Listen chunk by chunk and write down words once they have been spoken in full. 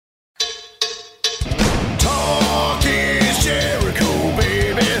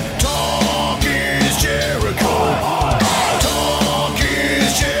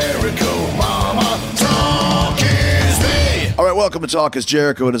Welcome to Talk is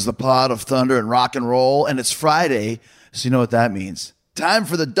Jericho. It is the pod of thunder and rock and roll, and it's Friday, so you know what that means. Time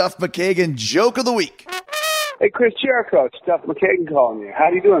for the Duff McKagan Joke of the Week. Hey, Chris Jericho, it's Duff McKagan calling you. How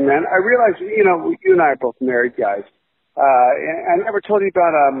you doing, man? I realize, you and I are both married guys. And I never told you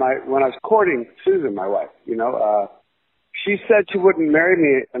about when I was courting Susan, my wife. She said she wouldn't marry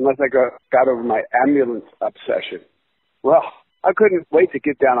me unless I got over my ambulance obsession. Well, I couldn't wait to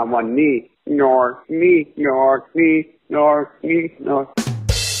get down on one knee. Nor me, nor me, nor me, nor.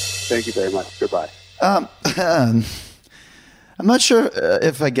 Thank you very much. Goodbye. I'm not sure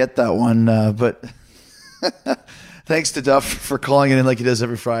if I get that one, but thanks to Duff for calling it in like he does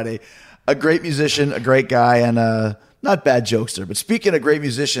every Friday. A great musician, a great guy, and not bad jokester. But speaking of great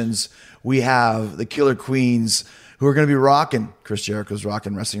musicians, we have the Killer Queens, who are going to be rocking Chris Jericho's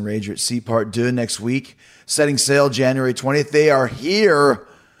Rockin' Wrestling Rager at C Part 2 next week, setting sail January 20th. They are here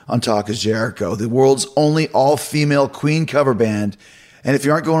on Talk is Jericho, the world's only all-female Queen cover band. And if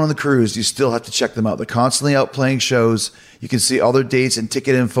you aren't going on the cruise, you still have to check them out. They're constantly out playing shows. You can see all their dates and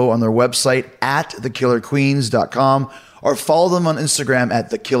ticket info on their website at thekillerqueens.com or follow them on Instagram at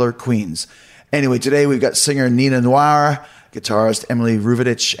thekillerqueens. Anyway, today we've got singer Nina Noir, guitarist Emily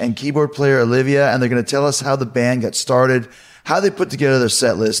Ruvidich, and keyboard player Olivia, and they're going to tell us how the band got started, how they put together their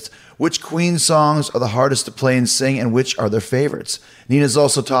set list, which Queen songs are the hardest to play and sing, and which are their favorites. Nina's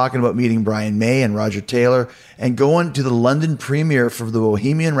also talking about meeting Brian May and Roger Taylor and going to the London premiere for the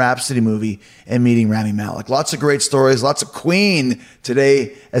Bohemian Rhapsody movie and meeting Rami Malek. Lots of great stories, lots of Queen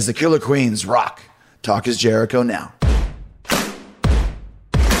today as the Killer Queens rock. Talk is Jericho now.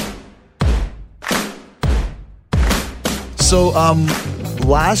 So,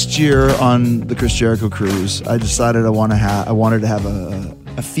 last year on the Chris Jericho cruise, I decided I wanted to have a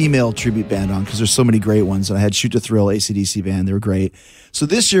female tribute band on because there's so many great ones. And I had Shoot to Thrill, AC/DC band. They were great. So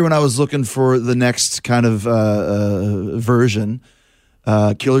this year when I was looking for the next kind of version,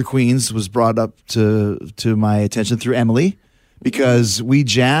 Killer Queens was brought up to my attention through Emily because we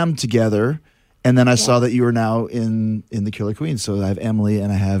jammed together. And then I saw that you are now in the Killer Queens. So I have Emily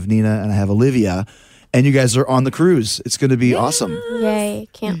and I have Nina and I have Olivia. And you guys are on the cruise. It's going to be awesome. Yay.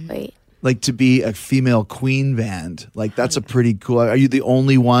 Can't wait. Like to be a female Queen band. Like that's a pretty cool. Are you the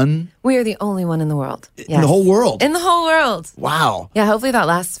only one? We are the only one in the world. Yes. In the whole world? In the whole world. Wow. Yeah, hopefully that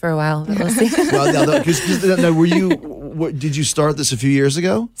lasts for a while. But we'll see. Did you start this a few years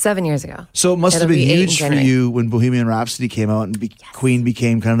ago? 7 years ago. So it must It'll have been be 8 in huge for January. you when Bohemian Rhapsody came out and Queen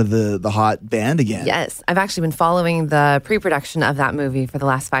became kind of the hot band again. Yes. I've actually been following the pre-production of that movie for the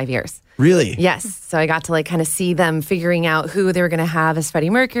last 5 years. Really? Yes. So I got to kind of see them figuring out who they were going to have as Freddie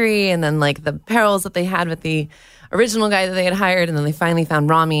Mercury and then the perils that they had with the original guy that they had hired. And then they finally found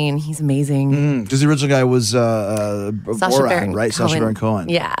Rami and he's amazing. Because the original guy was Borat, right? Sacha Baron Cohen.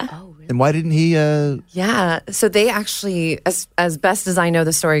 Yeah. And why didn't he? Yeah. So they actually, as best as I know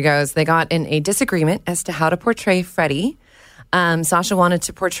the story goes, they got in a disagreement as to how to portray Freddie. Sacha wanted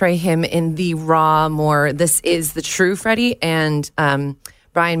to portray him in the raw, more, this is the true Freddie. And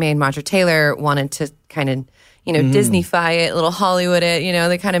Brian May and Roger Taylor wanted to kind of, Disney-fy it, a little Hollywood it.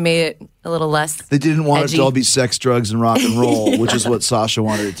 They kind of made it a little less They didn't want edgy. it to all be sex, drugs, and rock and roll, which is what Sacha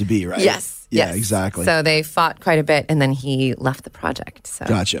wanted it to be, right? Yes. Yeah, yes. exactly. So they fought quite a bit, and then he left the project. So.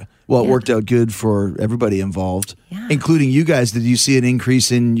 Gotcha. Well, it worked out good for everybody involved, Yeah. including you guys. Did you see an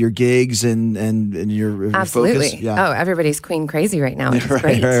increase in your gigs and your Absolutely. focus? Yeah. Oh, everybody's Queen crazy right now. It's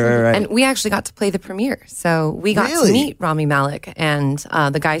Right, great. right. And we actually got to play the premiere. So we got Really? to meet Rami Malek and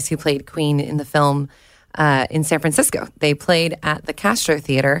the guys who played Queen in the film in San Francisco. They played at the Castro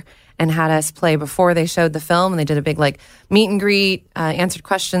Theater and had us play before they showed the film. And they did a big meet and greet, answered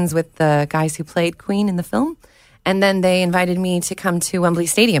questions with the guys who played Queen in the film. And then they invited me to come to Wembley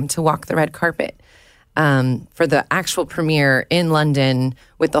Stadium to walk the red carpet for the actual premiere in London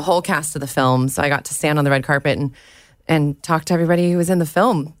with the whole cast of the film. So I got to stand on the red carpet and talk to everybody who was in the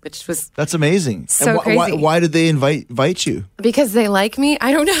film, which was That's amazing. So and crazy. Why did they invite you? because they like me.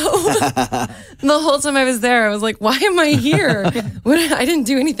 I don't know. The whole time I was there, I was like, why am I here? I didn't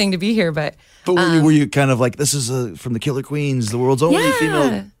do anything to be here, but But were you kind of like, this is from the Killer Queens, the world's only Yeah.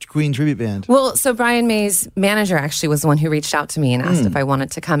 female Queen tribute band? well, so Brian May's manager actually was the one who reached out to me and asked if I wanted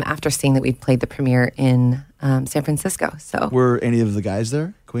to come after seeing that we'd played the premiere in San Francisco. So Were any of the guys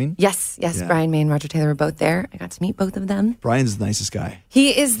there, Queen? yes, Yeah. Brian May and Roger Taylor were both there. I got to meet both of them. Brian's the nicest guy.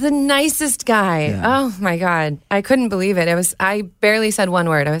 He is the nicest guy. Yeah. Oh my God. I couldn't believe it. I barely said one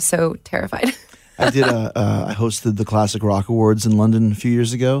word. I was so terrified. I hosted the Classic Rock Awards in London a few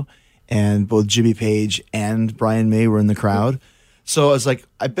years ago, and both Jimmy Page and Brian May were in the crowd. So I was like,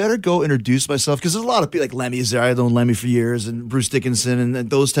 I better go introduce myself because there's a lot of people like Lemmy's there. I've known Lemmy for years, and Bruce Dickinson and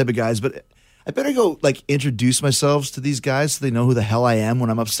those type of guys. But I better go like introduce myself to these guys so they know who the hell I am when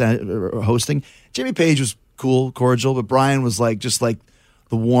I'm upset or hosting. Jimmy Page was cool, cordial, but Brian was like just like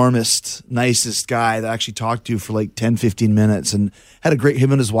the warmest, nicest guy that I actually talked to for like 10, 15 minutes and had a great,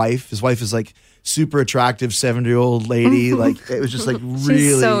 him and his wife. His wife is like super attractive 70-year-old lady. Like it was just like really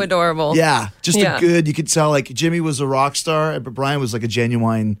She's so adorable. Yeah, just Yeah. a good, you could tell like Jimmy was a rock star, but Brian was like a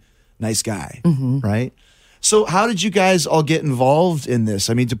genuine nice guy, right? So how did you guys all get involved in this?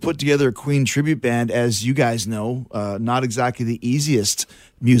 I mean, to put together a Queen tribute band, as you guys know, not exactly the easiest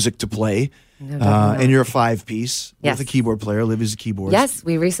music to play. And you're a 5-piece Yes. with a keyboard player. Olivia's a keyboardist. Yes,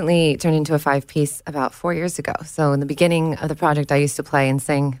 we recently turned into a 5-piece about 4 years ago. So in the beginning of the project, I used to play and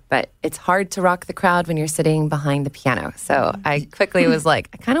sing, but it's hard to rock the crowd when you're sitting behind the piano. So I quickly was like,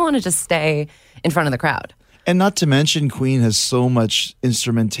 I kind of want to just stay in front of the crowd. And not to mention, Queen has so much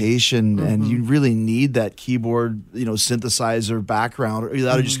instrumentation, and you really need that keyboard, synthesizer background, or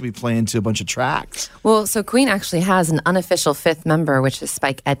that are just going to be playing to a bunch of tracks. Well, so Queen actually has an unofficial 5th member, which is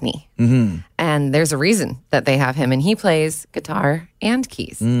Spike Edney. And there's a reason that they have him, and he plays guitar and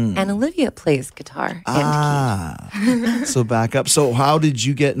keys. And Olivia plays guitar and keys. So back up. So how did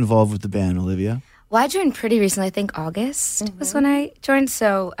you get involved with the band, Olivia? Well, I joined pretty recently. I think August was when I joined.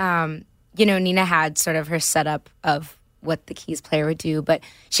 So, Nina had sort of her setup of what the keys player would do, but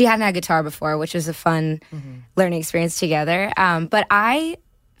she hadn't had guitar before, which was a fun learning experience together. But I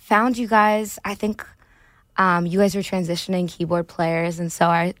found you guys, I think you guys were transitioning keyboard players, and so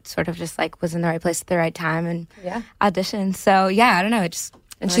I sort of just like was in the right place at the right time and auditioned. So, yeah, I don't know.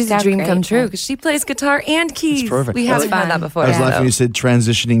 And she's a dream come true because she plays guitar and keys. It's perfect. We haven't had that before. I was laughing when you said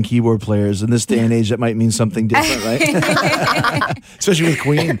transitioning keyboard players. In this day and age, that might mean something different, right? Especially with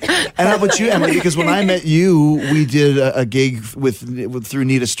Queen. And how about you, Emily? Because when I met you, we did a gig through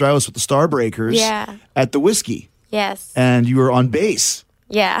Nita Strauss with the Starbreakers at the Whiskey. Yes. And you were on bass,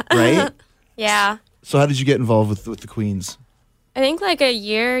 Yeah. right? Yeah. So how did you get involved with the Queens? I think like a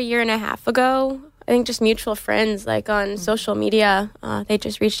year and a half ago, I think just mutual friends, like on social media, they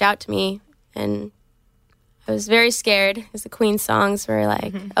just reached out to me, and I was very scared because the Queen songs were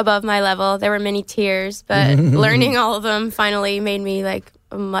like above my level. There were many tears, but learning all of them finally made me like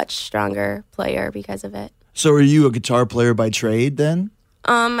a much stronger player because of it. So are you a guitar player by trade then?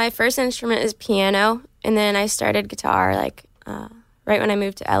 My first instrument is piano, and then I started guitar like right when I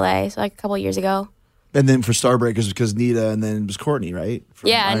moved to LA, so like a couple years ago. And then for Starbreakers, because Nita, and then it was Courtney, right? For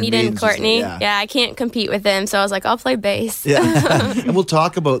Yeah, Iron Nita and Maiden's was Courtney. like, Yeah, I can't compete with them, so I was like, I'll play bass. Yeah. And we'll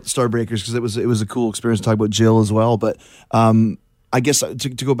talk about Starbreakers because it was a cool experience to talk about Jill as well. But I guess to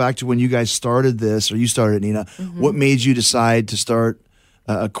go back to when you guys started this, or you started it, Nina, what made you decide to start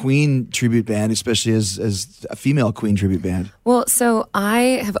a Queen tribute band, especially as a female Queen tribute band? Well, so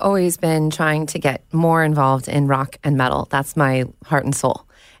I have always been trying to get more involved in rock and metal. That's my heart and soul.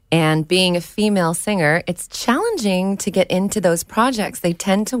 And being a female singer, it's challenging to get into those projects. They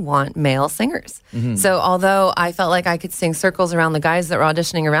tend to want male singers. So although I felt like I could sing circles around the guys that were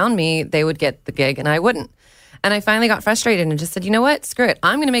auditioning around me, they would get the gig and I wouldn't. And I finally got frustrated and just said, you know what? Screw it.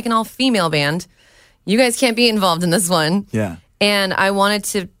 I'm going to make an all-female band. You guys can't be involved in this one. Yeah. And I wanted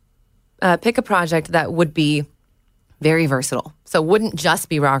to pick a project that would be very versatile. So wouldn't just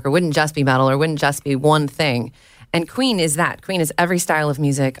be rock or wouldn't just be metal or wouldn't just be one thing. And Queen is that. Queen is every style of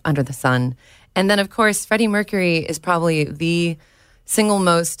music under the sun. And then, of course, Freddie Mercury is probably the single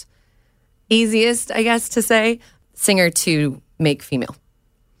most easiest, I guess, to say, singer to make female.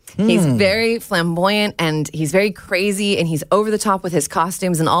 He's very flamboyant and he's very crazy and he's over the top with his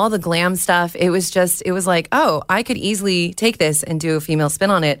costumes and all the glam stuff. It was like, oh, I could easily take this and do a female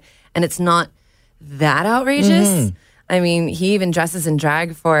spin on it. And it's not that outrageous. I mean, he even dresses in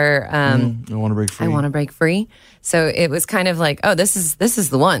drag for I Want to Break Free. I Want to Break Free. So it was kind of like, oh, this is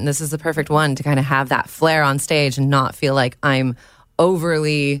the one. This is the perfect one to kind of have that flair on stage and not feel like I'm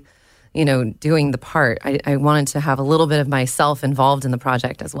overly, doing the part. I wanted to have a little bit of myself involved in the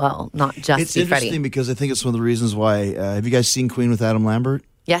project as well, not just It's be interesting Freddie. because I think it's one of the reasons why. Have you guys seen Queen with Adam Lambert?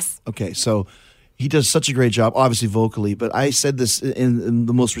 Yes. Okay, so he does such a great job, obviously vocally, but I said this in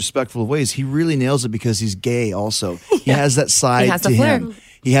the most respectful of ways. He really nails it because he's gay also. He has that side has to the flair. him.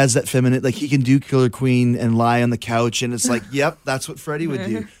 He has that feminine, like he can do Killer Queen and lie on the couch, and it's like, yep, that's what Freddie would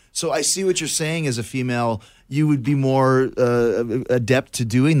do. So I see what you're saying as a female. You would be more adept to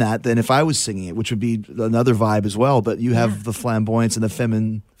doing that than if I was singing it, which would be another vibe as well. But you have the flamboyance and the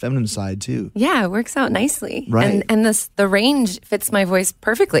feminine side too. Yeah, it works out nicely. Right. And the range fits my voice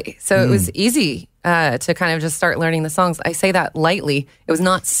perfectly. So it was easy to kind of just start learning the songs. I say that lightly. It was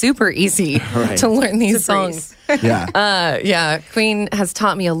not super easy to learn these songs. Yeah. Yeah, Queen has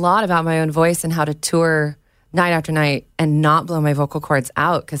taught me a lot about my own voice and how to tour night after night and not blow my vocal cords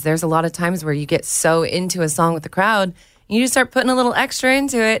out, because there's a lot of times where you get so into a song with the crowd, and you just start putting a little extra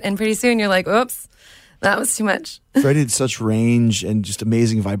into it, and pretty soon you're like, oops, that was too much. Freddie had such range and just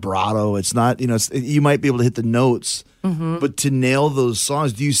amazing vibrato. It's not, you might be able to hit the notes, but to nail those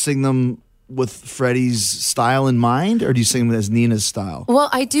songs, do you sing them with Freddie's style in mind, or do you sing them as Nina's style? Well,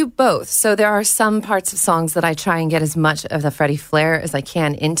 I do both. So there are some parts of songs that I try and get as much of the Freddie flair as I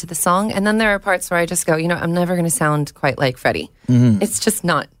can into the song. And then there are parts where I just go, I'm never going to sound quite like Freddie. It's just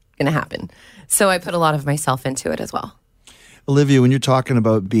not going to happen. So I put a lot of myself into it as well. Olivia, when you're talking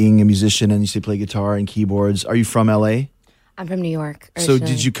about being a musician and you say play guitar and keyboards, are you from LA? I'm from New York. So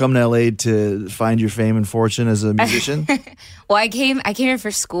did you come to LA to find your fame and fortune as a musician? Well, I came here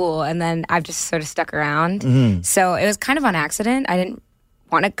for school, and then I've just sort of stuck around. So it was kind of on accident. I didn't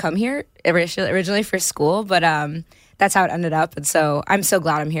want to come here originally for school, but that's how it ended up. And so I'm so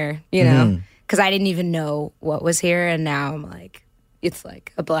glad I'm here, because I didn't even know what was here, and now I'm like, it's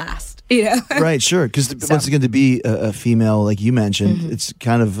like a blast, Right, sure. Because once again, to be a female, like you mentioned, it's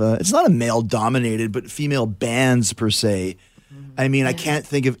kind of, it's not a male-dominated, but female bands per se. I mean, I can't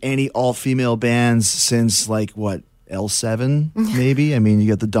think of any all-female bands since, L7, maybe? I mean, you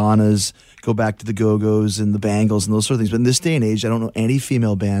got the Donnas, go back to the Go-Go's and the Bangles and those sort of things. But in this day and age, I don't know any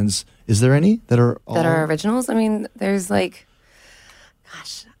female bands. Is there any that are originals? I mean, there's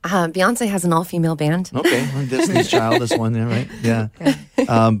Beyonce has an all-female band. Okay, well, Destiny's Child, this one, right? Yeah.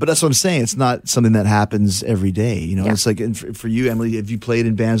 But that's what I'm saying. It's not something that happens every day. It's like, and for you, Emily, have you played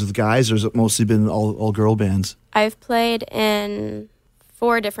in bands with guys, or has it mostly been all girl bands? I've played in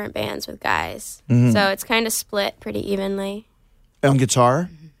 4 different bands with guys. So it's kind of split pretty evenly. On guitar?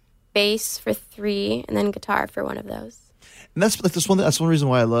 Bass for 3, and then guitar for one of those. And that's one reason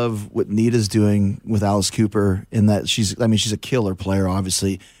why I love what Nita's doing with Alice Cooper, in that she's a killer player,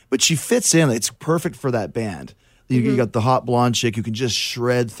 obviously, but she fits in. It's perfect for that band. You got the hot blonde chick who can just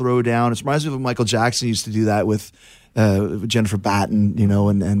shred, throw down. It reminds me of what Michael Jackson used to do that with Jennifer Batten,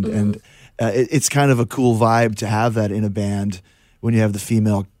 and it's kind of a cool vibe to have that in a band when you have the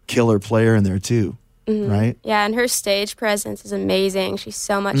female killer player in there too. Right? Yeah, and her stage presence is amazing. She's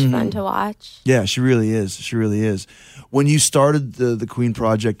so much fun to watch. Yeah, she really is. She really is. When you started the Queen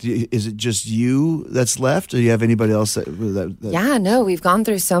project, is it just you that's left, or do you have anybody else that... Yeah, no, we've gone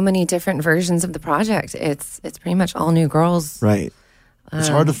through so many different versions of the project. It's pretty much all new girls. Right. It's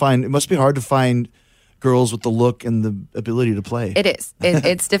hard to find. It must be hard to find girls with the look and the ability to play. It is.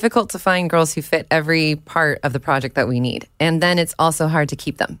 It's difficult to find girls who fit every part of the project that we need. And then it's also hard to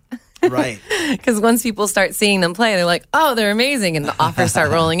keep them. Right. Because once people start seeing them play, they're like, oh, they're amazing. And the offers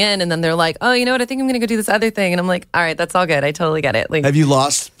start rolling in. And then they're like, oh, you know what? I think I'm going to go do this other thing. And I'm like, all right, that's all good. I totally get it. Have you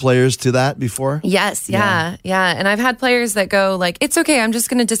lost players to that before? Yes. Yeah. And I've had players that go it's okay. I'm just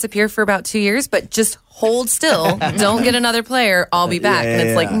going to disappear for about 2 years, but just hold still. Don't get another player. I'll be back. And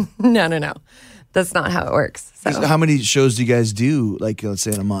it's like, no. That's not how it works. So. How many shows do you guys do, let's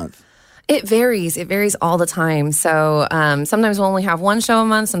say in a month? It varies. It varies all the time. So sometimes we'll only have 1 show a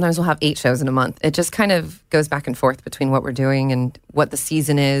month. Sometimes we'll have 8 shows in a month. It just kind of goes back and forth between what we're doing and what the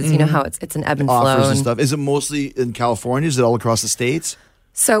season is. You know how it's an ebb and flow. Offers and stuff. Is it mostly in California? Is it all across the states?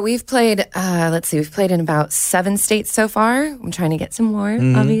 So we've played, we've played in about 7 states so far. I'm trying to get some more,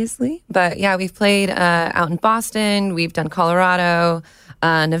 obviously. But yeah, we've played out in Boston. We've done Colorado,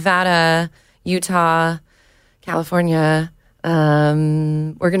 Nevada, Utah, California.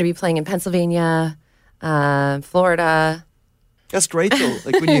 We're going to be playing in Pennsylvania, Florida. That's great, though.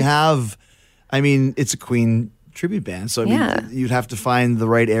 When you have, it's a Queen tribute band, so you'd have to find the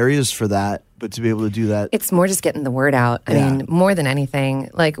right areas for that. But to be able to do that, it's more just getting the word out. I mean, more than anything.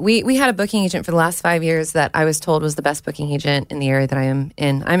 We had a booking agent for the last 5 years that I was told was the best booking agent in the area that I am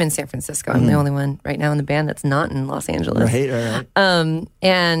in. I'm in San Francisco. I'm the only one right now in the band that's not in Los Angeles. Right.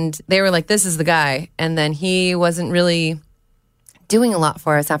 And they were like, "This is the guy," and then he wasn't really doing a lot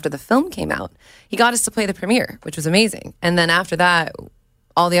for us after the film came out. He got us to play the premiere, which was amazing. And then after that,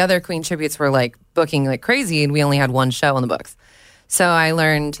 all the other Queen tributes were booking like crazy, and we only had 1 show on the books. So I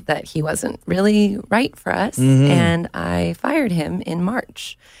learned that he wasn't really right for us, and I fired him in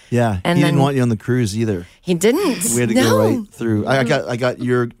March. Yeah, and he didn't want you on the cruise either. He didn't. We had to go right through. I got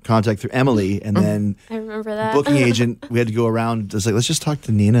your contact through Emily, and then I remember that booking agent. We had to go around. It's let's just talk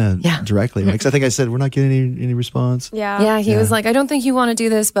to Nina directly. Because I think I said we're not getting any response. Yeah. He was like, I don't think you want to do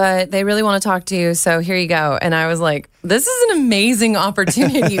this, but they really want to talk to you. So here you go. And I was like, this is an amazing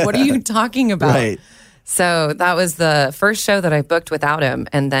opportunity. What are you talking about? Right. So that was the first show that I booked without him.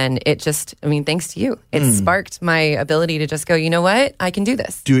 And then it just, thanks to you, it sparked my ability to just go, you know what? I can do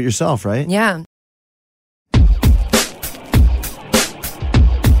this. Do it yourself, right? Yeah.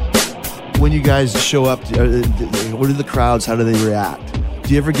 when you guys show up, what are the crowds? How do they react?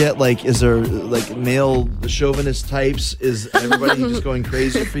 Do you ever get is there male chauvinist types? Is everybody just going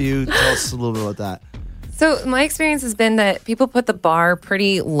crazy for you? Tell us a little bit about that. So my experience has been that people put the bar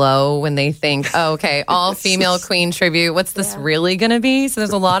pretty low when they think, oh, okay, all female Queen tribute. What's this really going to be? So there's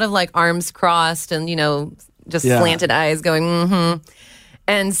a lot of arms crossed and, just slanted eyes going, mm-hmm.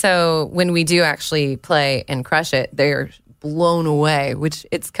 And so when we do actually play and crush it, they're blown away, which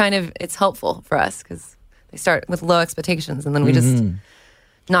it's helpful for us because they start with low expectations and then we just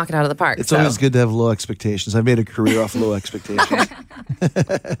knock it out of the park. It's always good to have low expectations. I've made a career off low expectations.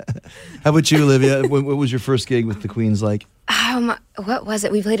 How about you, Olivia? What was your first gig with the Queens like? What was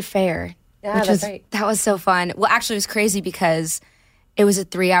it? We played a fair. Yeah, that's right. That was so fun. Well, actually, it was crazy because it was a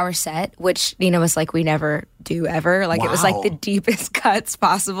 3-hour set, which Nina was like, we never do ever. It was like the deepest cuts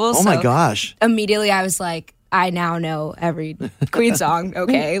possible. Oh my gosh. Immediately I was like, I now know every Queen song.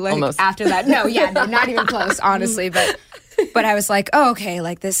 Okay. Almost. After that. No, not even close, honestly. But I was like, oh, okay,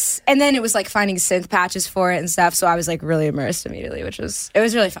 this. And then it was finding synth patches for it and stuff. So I was really immersed immediately, it was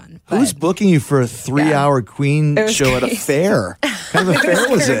really fun. Who's booking you for a 3-hour Queen show at a fair? What kind of a fair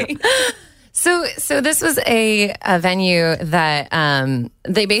was it? So this was a venue that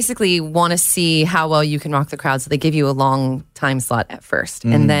they basically want to see how well you can rock the crowd. So they give you a long time slot at first.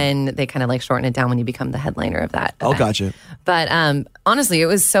 And then they kind of shorten it down when you become the headliner of that event. Oh, gotcha. But honestly, it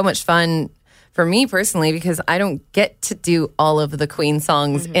was so much fun for me personally because I don't get to do all of the Queen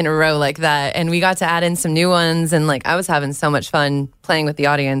songs in a row like that. And we got to add in some new ones. And I was having so much fun playing with the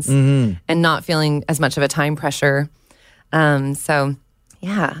audience and not feeling as much of a time pressure. So,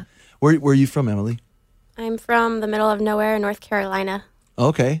 yeah. Where are you from, Emily? I'm from the middle of nowhere, North Carolina.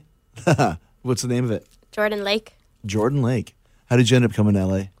 Okay. What's the name of it? Jordan Lake. Jordan Lake. How did you end up coming to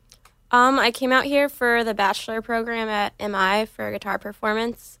LA? I came out here for the bachelor program at MI for guitar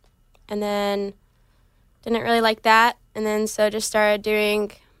performance, and then didn't really like that, and then so just started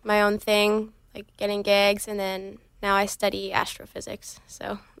doing my own thing, getting gigs, and then now I study astrophysics.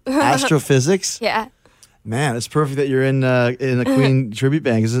 So Astrophysics? Yeah. Man, it's perfect that you're in a Queen tribute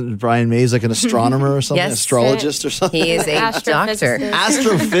band. Isn't Brian May an astronomer or something? Yes. Astrologist or something? He is a doctor.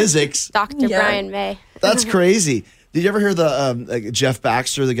 Astrophysics. Dr. Brian May. That's crazy. Did you ever hear the Jeff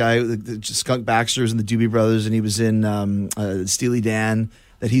Baxter, the guy, the Skunk Baxter's and the Doobie Brothers, and he was in Steely Dan,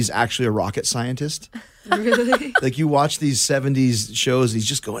 that he's actually a rocket scientist? Really? You watch these 70s shows, he's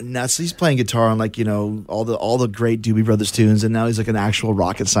just going nuts. He's playing guitar on all the great Doobie Brothers tunes, and now he's an actual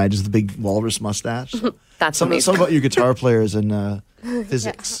rocket scientist with a big walrus mustache. So That's something amazing. about your guitar players and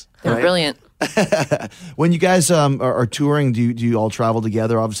physics. They're right? brilliant. When you guys are touring, do you all travel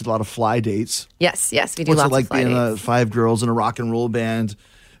together? Obviously, a lot of fly dates. Yes, we do What's lots it like of fly being dates. 5 girls in a rock and roll band,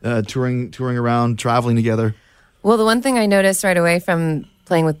 touring around, traveling together? Well, the one thing I noticed right away from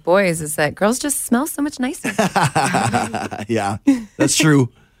playing with boys is that girls just smell so much nicer. Yeah, that's true.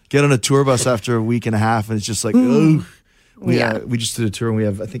 Get on a tour bus after a week and a half, and it's just oh. We just did a tour, and we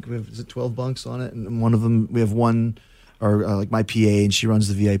have 12 bunks on it, and one of them we have one. Or my PA, and she runs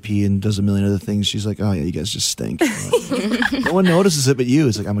the VIP and does a million other things. She's like, oh, yeah, you guys just stink. No one notices it but you.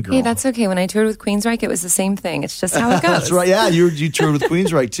 It's I'm a girl. Hey, that's okay. When I toured with Queensryche, it was the same thing. It's just how it goes. That's right. Yeah, you toured with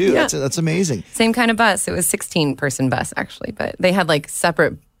Queensryche, too. Yeah. That's amazing. Same kind of bus. It was 16-person bus, actually. But they had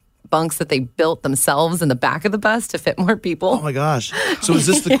separate bunks that they built themselves in the back of the bus to fit more people. Oh, my gosh. So is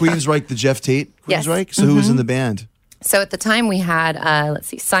this the Queensryche, the Jeff Tate Queensryche? Yes. So who was in the band? So at the time we had,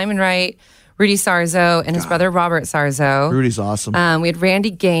 Simon Wright, Rudy Sarzo, and his brother Robert Sarzo. Rudy's awesome. We had Randy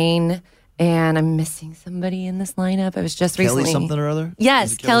Gain, and I'm missing somebody in this lineup. I was just Kelly recently. something or other?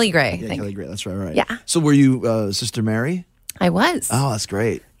 Yes, Kelly Gray. Yeah, Kelly Gray. That's right. Yeah. So were you Sister Mary? I was. Oh, that's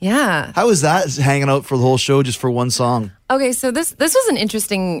great. Yeah. How was that, hanging out for the whole show just for one song? Okay, so this was an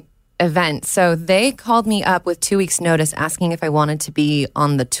interesting event. So they called me up with 2 weeks' notice asking if I wanted to be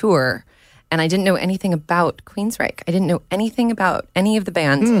on the tour. And I didn't know anything about Queensryche. I didn't know anything about any of the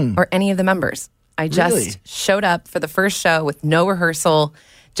band or any of the members. I just Really? showed up for the first show with no rehearsal.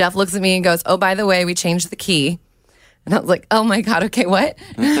 Jeff looks at me and goes, oh, by the way, we changed the key. And I was like, oh my God, okay, what?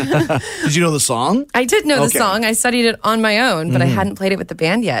 Did you know the song? I did know the Okay. song. I studied it on my own, but I hadn't played it with the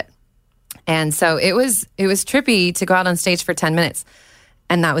band yet. And so it was trippy to go out on stage for 10 minutes.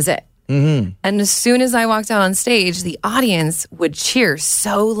 And that was it. And as soon as I walked out on stage, the audience would cheer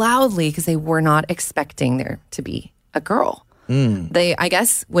so loudly because they were not expecting there to be a girl. They, I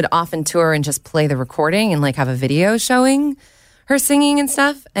guess, would often tour and just play the recording and have a video showing her singing and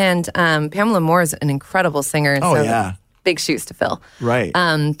stuff. And Pamela Moore is an incredible singer. And Oh, so yeah. big shoes to fill. Right.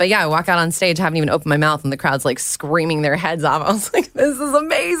 But yeah, I walk out on stage, haven't even opened my mouth, and the crowd's like screaming their heads off. I was like, this is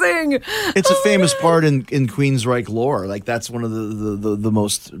amazing. It's a famous part in Queensryche lore. Like that's one of the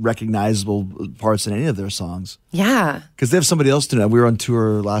most recognizable parts in any of their songs. Yeah. Because they have somebody else doing it. We were on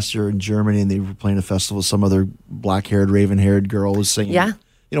tour last year in Germany, and they were playing a festival. Some other black-haired, raven-haired girl was singing. Yeah.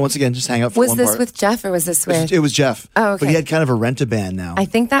 You know, once again, just hang out for Was one this part. with Jeff or was this with? It was Jeff. Oh, okay. But he had kind of a rent-a-band now. I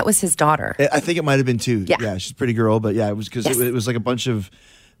think that was his daughter. I think it might have been too. Yeah. She's a pretty girl, but yeah, it was because Yes. it was like a bunch of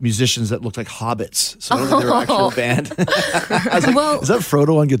musicians that looked like hobbits. So I don't think they were actual band. I was like, Well- is that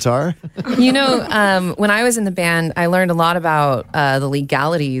Frodo on guitar? You know, when I was in the band, I learned a lot about the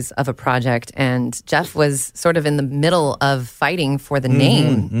legalities of a project, and Jeff was sort of in the middle of fighting for the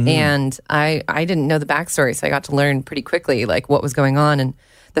name, and I didn't know the backstory, so I got to learn pretty quickly like what was going on, and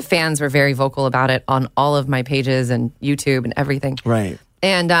the fans were very vocal about it on all of my pages and YouTube and everything. Right.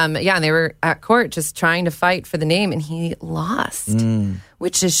 And they were at court just trying to fight for the name, and he lost,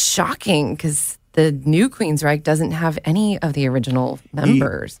 which is shocking because the new Queensryche doesn't have any of the original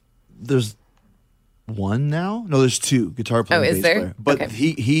members. There's one now? No, there's two guitar player. Oh, and is bass there? player. But Okay.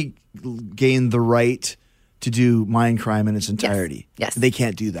 he gained the right to do Mindcrime in its entirety. Yes. They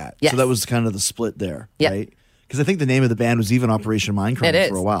can't do that. Yes. So that was kind of the split there, Yep. right? Because I think the name of the band was even Operation Mindcrime It is.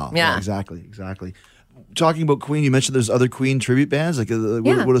 for a while. Yeah. Exactly. Talking about Queen, you mentioned there's other Queen tribute bands. Like,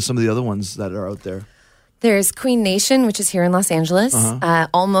 Yeah. what are some of the other ones that are out there? There's Queen Nation, which is here in Los Angeles.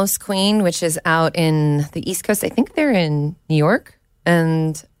 Almost Queen, which is out in the East Coast. I think they're in New York.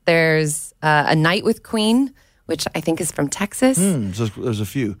 And there's A Night with Queen, which I think is from Texas. So there's a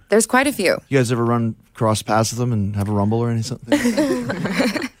few. There's quite a few. You guys ever run cross paths with them and have a rumble or anything?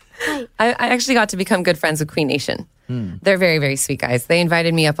 I actually got to become good friends with Queen Nation. They're very, very sweet guys. They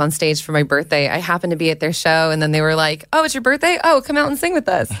invited me up on stage for my birthday. I happened to be at their show, and then they were like, "Oh, it's your birthday? Oh, come out and sing with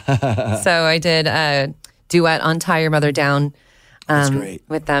us." So I did a duet on "Tie Your Mother Down" That's great.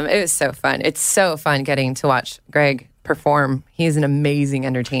 with them. It was so fun. It's so fun getting to watch Greg perform. He's an amazing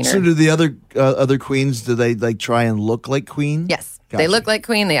entertainer. So do the other Queens, do they like try and look like Queen? Yes. Gotcha. They look like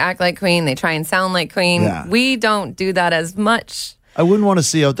Queen. They act like Queen. They try and sound like Queen. Yeah. We don't do that as much. I wouldn't want to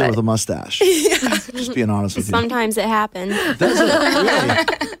see you out there with a mustache. Just being honest with you. Sometimes it happens. Does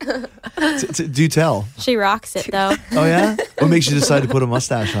it? Really? Do tell. She rocks it though. Oh, yeah? What makes you decide to put a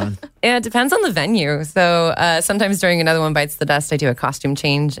mustache on? Yeah, it depends on the venue. So sometimes during Another One Bites the Dust, I do a costume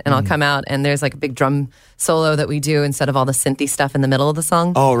change, and I'll come out and there's like a big drum solo that we do instead of all the synthy stuff in the middle of the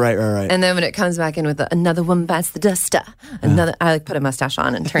song. Oh, right. And then when it comes back in with Another One Bites the Dust, I like put a mustache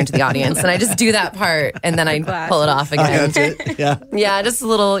on and turn to the audience, and I just do that part, and then I pull it off again. That's it. Yeah. Yeah, just a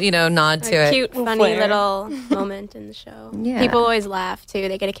little, nod to A it. cute, funny flair. little moment in the show. Yeah. People always laugh too.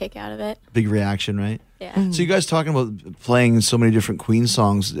 They get a kick out of it. Big reaction, right? Yeah. So you guys talking about playing so many different Queen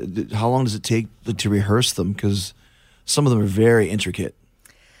songs. How long does it take to rehearse them? Because some of them are very intricate.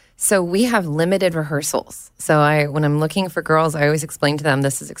 So we have limited rehearsals. So when I'm looking for girls, I always explain to them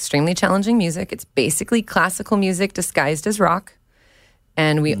this is extremely challenging music. It's basically classical music disguised as rock.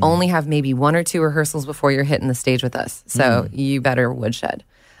 And we only have maybe 1 or 2 rehearsals before you're hitting the stage with us. So you better woodshed.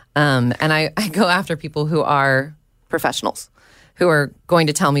 And I go after people who are professionals, who are going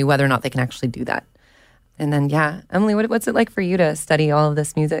to tell me whether or not they can actually do that. And then, Emily, what's it like for you to study all of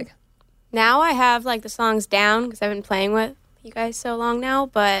this music? Now I have like the songs down because I've been playing with you guys so long now,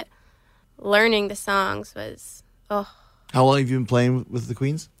 but learning the songs was How long have you been playing with the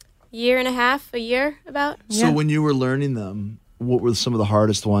Queens? a year about. So when you were learning them, what were some of the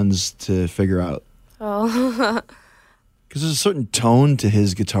hardest ones to figure out? Oh. Because there's a certain tone to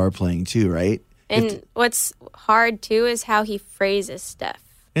his guitar playing too, right? And what's hard too is how he phrases stuff.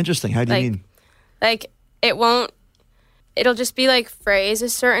 Interesting. How do you Like- mean? Like it'll just be like phrase a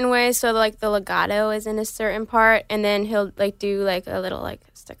certain way, so like the legato is in a certain part, and then he'll like do like a little like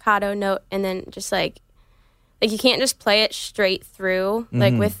staccato note, and then just like you can't just play it straight through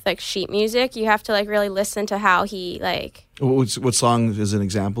like with like sheet music. You have to like really listen to how he like What song is an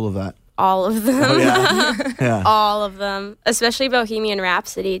example of that? all of them. Oh, yeah. Yeah. All of them, especially Bohemian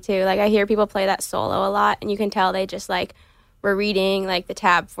Rhapsody too. Like I hear people play that solo a lot, and you can tell they just like were reading like the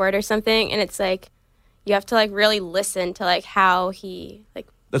tab for it or something, and it's like you have to like really listen to like how he like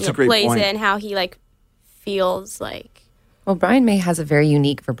That's a great plays point. it and how he like feels like. Well, Brian May has a very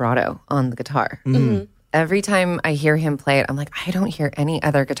unique vibrato on the guitar. Every time I hear him play it, I'm like, I don't hear any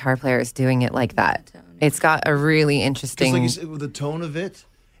other guitar players doing it like that. It's got a really Because interesting. like you said, with the tone of it,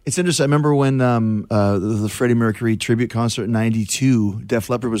 it's interesting. I remember when the Freddie Mercury tribute concert in '92, Def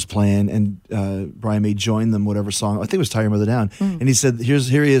Leppard was playing, and Brian May joined them, whatever song. I think it was "Tie Your Mother Down," and he said,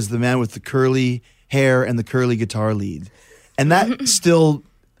 here he is, the man with the curly hair and the curly guitar lead," and that still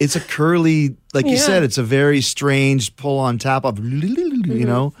it's a curly, like you said, it's a very strange pull on tap of, you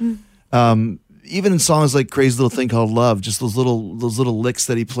know. Even in songs like Crazy Little Thing Called Love, just those little licks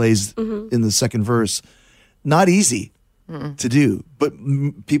that he plays in the second verse, not easy to do, but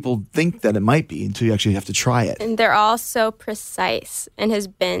people think that it might be until you actually have to try it. And they're all so precise, and his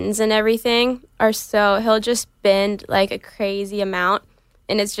bends and everything are so, he'll just bend like a crazy amount,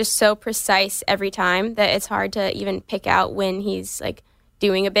 and it's just so precise every time that it's hard to even pick out when he's like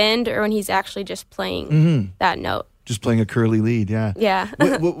doing a bend or when he's actually just playing that note. Just playing a curly lead, yeah. Yeah.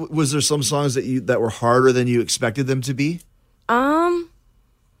 Was there some songs that were harder than you expected them to be?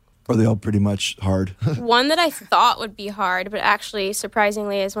 Or are they all pretty much hard? One that I thought would be hard, but actually,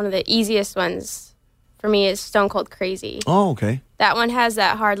 surprisingly, is one of the easiest ones for me is Stone Cold Crazy. Oh, okay. That one has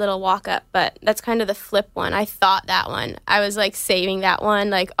that hard little walk up, but that's kind of the flip one. I thought that one. I was like saving that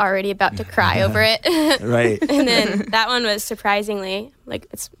one, like already about to cry over it. Right. And then that one was surprisingly, like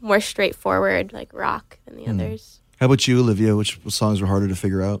it's more straightforward, like rock than the others. How about you, Olivia? Which songs were harder to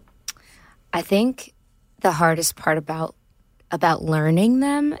figure out? I think the hardest part about learning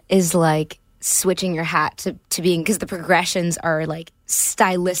them is like switching your hat to being, because the progressions are like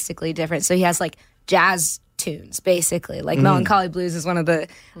stylistically different. So he has like jazz tunes basically, like Melancholy Blues is one of the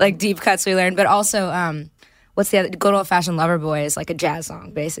like deep cuts we learned, but also what's the other, Good Old Fashioned Lover Boy is like a jazz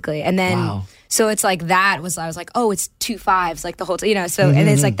song basically, and then so it's like I was like, oh, it's 2 5s like the whole you know, so and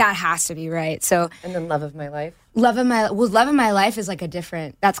it's like that has to be right. So And then Love of My Life. Love of My Life is like a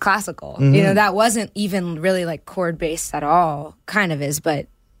different, that's classical. You know, that wasn't even really like chord based at all. Kind of is, but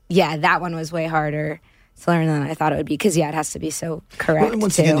yeah, that one was way harder to learn than I thought it would be, because it has to be so correct. Well,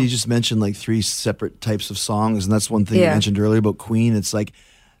 once again, you just mentioned like 3 separate types of songs, and that's one thing you mentioned earlier about Queen. It's like,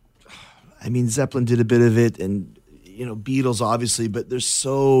 I mean, Zeppelin did a bit of it, and you know, Beatles obviously, but they're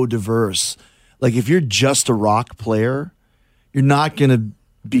so diverse. Like if you're just a rock player, you're not gonna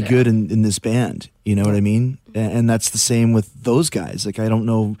be good in this band. You know what I mean? And that's the same with those guys. Like I don't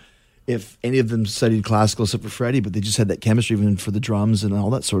know if any of them studied classical except for Freddie, but they just had that chemistry even for the drums and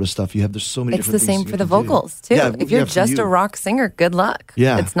all that sort of stuff. There's so many. It's different the things same you for the can do. vocals too. Yeah, if you're just a rock singer, good luck.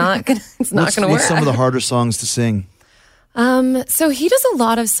 Yeah, it's not gonna work. Some of the harder songs to sing. So he does a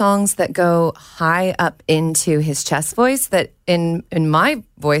lot of songs that go high up into his chest voice that in my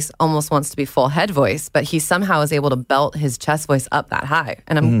voice almost wants to be full head voice, but he somehow is able to belt his chest voice up that high.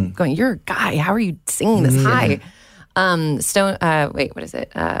 And I'm going, you're a guy. How are you singing this high? What is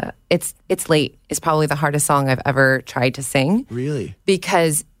it? It's Late is probably the hardest song I've ever tried to sing. Really?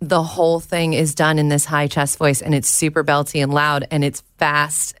 Because the whole thing is done in this high chest voice, and it's super belty and loud, and it's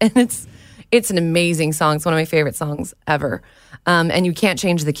fast, and it's an amazing song. It's one of my favorite songs ever. And you can't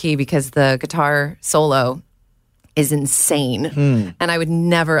change the key because the guitar solo is insane. And I would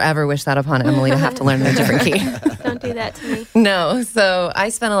never, ever wish that upon Emily to have to learn in a different key. Don't do that to me. No. So I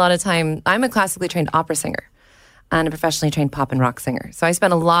spent a lot of time, I'm a classically trained opera singer and a professionally trained pop and rock singer. So I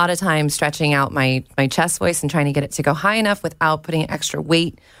spent a lot of time stretching out my chest voice and trying to get it to go high enough without putting extra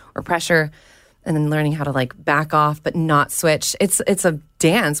weight or pressure, and then learning how to like back off but not switch. It's a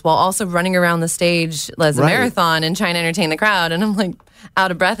dance while also running around the stage as a marathon and trying to entertain the crowd. And I'm like out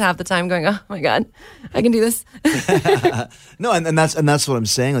of breath half the time going, oh my God, I can do this. No, and that's what I'm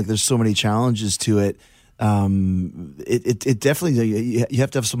saying. Like there's so many challenges to it. It definitely, you have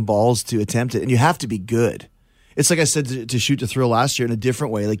to have some balls to attempt it, and you have to be good. It's like I said to Shoot to Thrill last year in a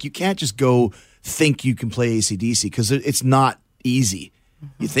different way. Like you can't just go think you can play AC/DC because it's not easy.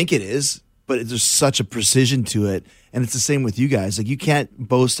 You think it is, but there's such a precision to it. And it's the same with you guys. Like you can't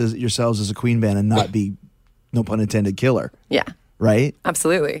boast as yourselves as a Queen band and not be, no pun intended, killer. Yeah. Right?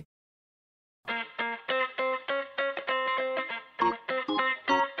 Absolutely.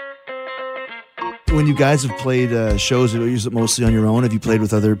 When you guys have played shows, is it mostly on your own? Have you played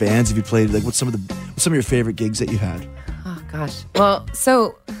with other bands? Have you played, like, what's some of your favorite gigs that you've had? Oh gosh. Well,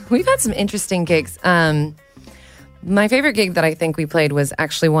 so we've had some interesting gigs. My favorite gig that I think we played was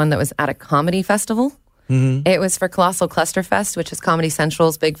actually one that was at a comedy festival. It was for Colossal Clusterfest, which is Comedy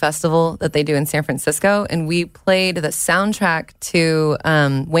Central's big festival that they do in San Francisco. And we played the soundtrack to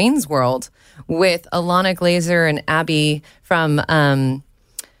Wayne's World with Alana Glazer and Abby from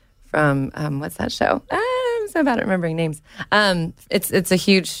what's that show? I'm so bad at remembering names. It's a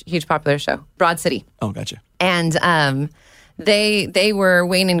huge popular show, Broad City. Oh, gotcha. And they were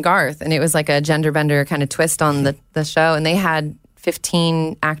Wayne and Garth, and it was like a gender bender kind of twist on the show. And they had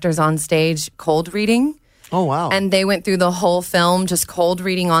 15 actors on stage cold reading. Oh, wow. And they went through the whole film just cold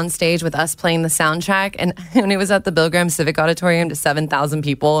reading on stage with us playing the soundtrack. And when it was at the Bill Graham Civic Auditorium to 7,000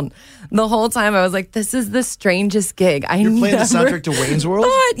 people. And the whole time I was like, this is the strangest gig. You're playing the soundtrack to Wayne's World?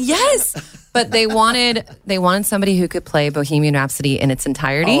 Yes. But they wanted somebody who could play Bohemian Rhapsody in its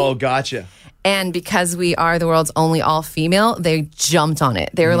entirety. Oh, gotcha. And because we are the world's only all-female, they jumped on it.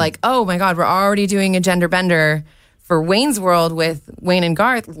 They were like, oh my God, we're already doing a gender bender for Wayne's World with Wayne and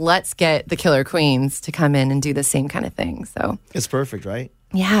Garth. Let's get the Killer Queens to come in and do the same kind of thing. So It's perfect, right?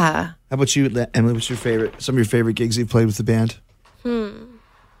 yeah. How about you, Emily? What's some of your favorite gigs you've played with the band?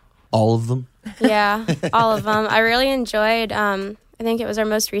 All of them? Yeah, all of them. I really enjoyed, I think it was our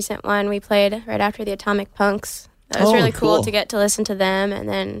most recent one. We played right after the Atomic Punks. That was Oh, really cool. cool to get to listen to them and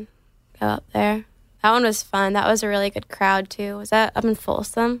then go up there. That one was fun. That was a really good crowd, too. Was that up in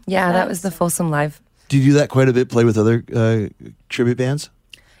Folsom? Yeah, that was the Folsom Live. Do you do that quite a bit, play with other tribute bands?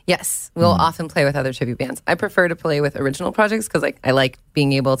 Yes, we'll often play with other tribute bands. I prefer to play with original projects because I like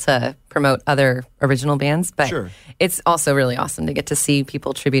being able to promote other original bands. But Sure. it's also really awesome to get to see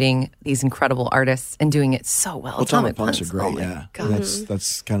people tributing these incredible artists and doing it so well. Well, Atomic Punks are great, oh my yeah. God.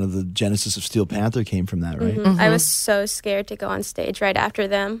 That's kind of the genesis of Steel Panther came from that, right? I was so scared to go on stage right after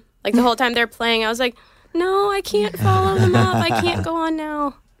them. Like the whole time they're playing, I was like, no, I can't follow them up. I can't go on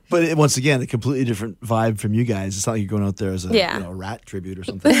now. But once again, a completely different vibe from you guys. It's not like you're going out there as a a rat tribute or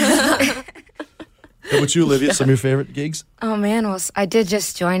something. How about you, Olivia? Some of your favorite gigs? Oh man, well, I did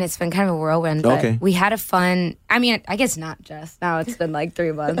just join. It's been kind of a whirlwind, but Okay. we had a fun. I mean, I guess not just now. It's been like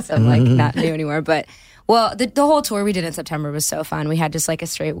 3 months. I'm like not new anymore. But well, the whole tour we did in September was so fun. We had just like a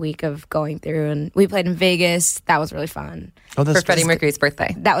straight week of going through, and we played in Vegas. That was really fun. Oh, For Freddie Mercury's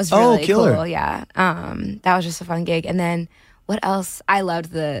birthday. That was Oh, really killer. cool. Yeah, that was just a fun gig. And then what else? I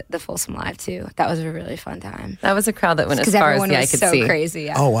loved the Folsom Live too. That was a really fun time That was a crowd that went as because far as everyone the eye was could so see. crazy.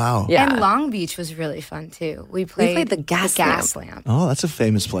 Yeah. Oh, wow. Yeah. And Long Beach was really fun too. We played the Gas Lamp. Oh, that's a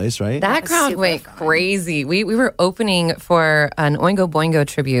famous place, right? That was crowd super went fun. crazy. We were opening for an Oingo Boingo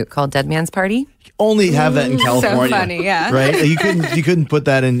tribute called Dead Man's Party. Only have that in California. funny, yeah. Right? Like, you couldn't put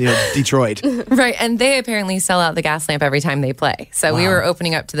that in Detroit. Right, and they apparently sell out the Gas Lamp every time they play. So we were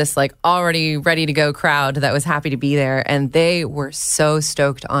opening up to this like already ready to go crowd that was happy to be there, and they were so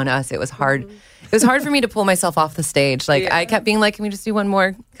stoked on us. It was hard. It was hard for me to pull myself off the stage. Like I kept being like, "Can we just do one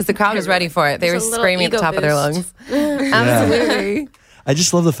more?" Because the crowd was ready for it. They were Just a little screaming at the ego top of their boost. lungs. Absolutely. I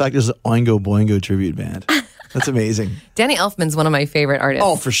just love the fact there's an Oingo Boingo tribute band. That's amazing. Danny Elfman's one of my favorite artists.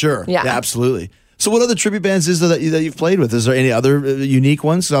 Oh, for sure. Yeah. Absolutely. So what other tribute bands is there that you've played with? Is there any other unique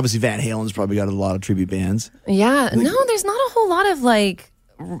ones? 'Cause obviously Van Halen's probably got a lot of tribute bands. Yeah, no, there's not a whole lot of like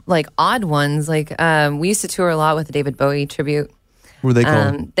odd ones. Like we used to tour a lot with the David Bowie tribute. What were they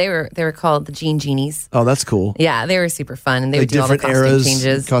called? They were called the Gene Genies. Oh, that's cool. Yeah, they were super fun, and they Like would do all the different costume eras,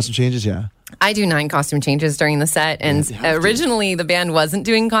 changes. costume changes, yeah. I do 9 costume changes during the set, and you have to. originally the band wasn't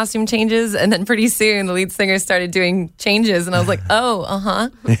doing costume changes, and then pretty soon the lead singer started doing changes, and I was like, oh,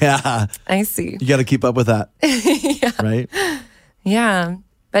 Yeah. I see. You got to keep up with that. Right? Yeah.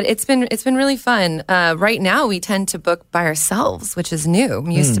 But it's been really fun. Right now, we tend to book by ourselves, which is new.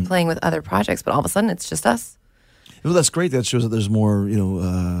 I'm used to playing with other projects, but all of a sudden, it's just us. Well, that's great. That shows that there's more,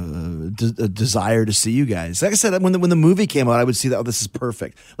 a desire to see you guys. Like I said, when the movie came out, I would see that, oh, this is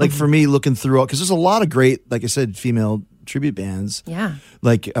perfect. Like for me, looking through all, because there's a lot of great, like I said, female tribute bands. Yeah.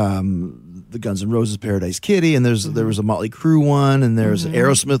 Like the Guns N' Roses Paradise Kitty, and there was a Motley Crue one, and there's an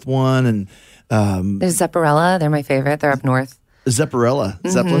Aerosmith one, and There's Zepparella. They're my favorite. They're up north.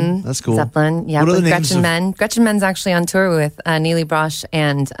 Zeppelin. That's cool. Zeppelin. Yeah. What are With the names Gretchen of- Menn. Gretchen Menn's actually on tour with Neely Brosh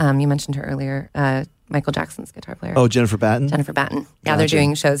and you mentioned her earlier, Michael Jackson's guitar player. Oh, Jennifer Batten. Jennifer Batten. Yeah, they're Gotcha.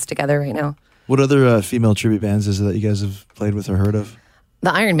 doing shows together right now. What other female tribute bands is it that you guys have played with or heard of?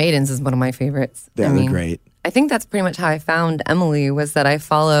 The Iron Maidens is one of my favorites. Yeah, they're great. I think that's pretty much how I found Emily, was that I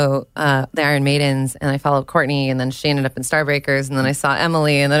follow the Iron Maidens and I followed Courtney, and then she ended up in Starbreakers, and then I saw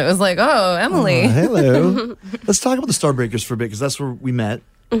Emily, and then it was like, oh, Emily. Hello. Let's talk about the Starbreakers for a bit, because that's where we met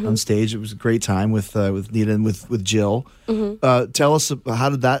on stage. It was a great time with Nita and with Jill. Tell us, how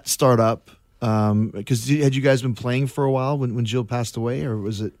did that start up? Because had you guys been playing for a while when Jill passed away, or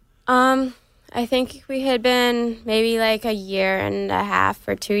was it? I think we had been maybe like a year and a half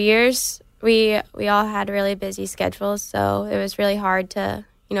or 2 years. We all had really busy schedules, so it was really hard to,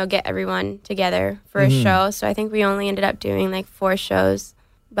 get everyone together for a show. So I think we only ended up doing like 4 shows.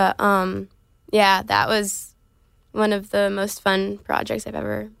 But yeah, that was one of the most fun projects I've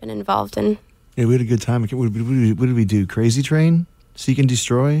ever been involved in. Yeah, we had a good time. What did we do? Crazy Train? Seek and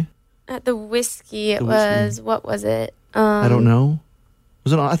Destroy? At the Whiskey, The Whiskey. was, what was it? I don't know.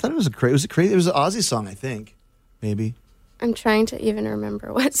 Was it? I thought it was was it crazy? It was an Ozzy song, I think. Maybe. I'm trying to even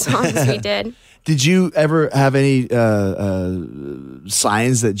remember what songs we did. Did you ever have any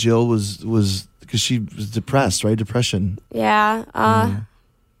signs that Jill was because she was depressed, right? Depression. Yeah.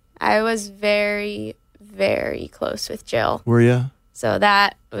 I was very, very close with Jill. Were you? So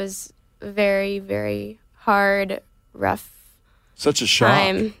that was very, very hard, rough Such a shock.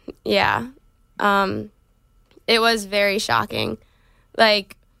 time. Yeah. It was very shocking.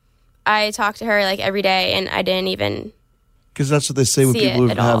 Like, I talked to her like every day, and I didn't even. Because that's what they say when See people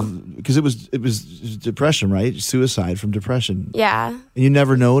it at all. have. Because it was depression, right? Suicide from depression. Yeah. And you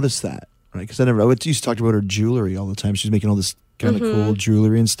never noticed that, right? Because I used to talk about her jewelry all the time. She's making all this kind of cool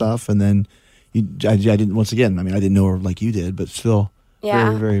jewelry and stuff, and then I didn't. Once again, I mean, I didn't know her like you did, but still,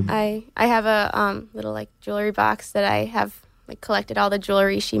 Yeah. very, very. I have a little like jewelry box that I have like collected all the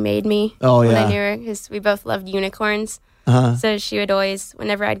jewelry she made me. Oh, when yeah. I knew her, because we both loved unicorns. Uh-huh. So she would always,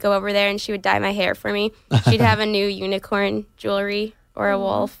 whenever I'd go over there and she would dye my hair for me, she'd have a new unicorn jewelry or a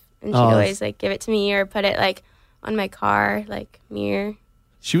wolf, and she'd always like give it to me or put it like on my car, like mirror.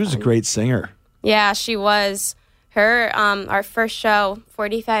 She was a great singer. Yeah, she was. Her our first show,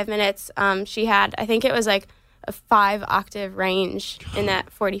 45 minutes. She had, I think it was like a 5-octave range in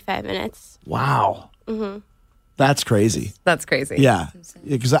that 45 minutes. Wow. Mm-hmm. That's crazy. That's crazy. Yeah.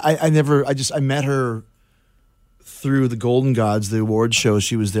 Because I met her through the Golden Gods, the award show.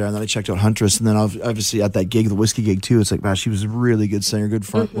 She was there, and then I checked out Huntress, and then obviously at that gig, the whiskey gig too. It's like, wow, she was a really good singer, good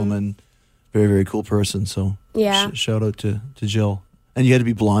front woman, very, very cool person. So Yeah. shout out to Jill. And you had to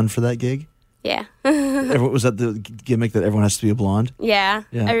be blonde for that gig? Yeah. Was that the gimmick that everyone has to be a blonde? Yeah.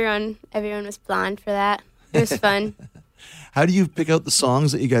 Yeah. Everyone was blonde for that. It was fun. How do you pick out the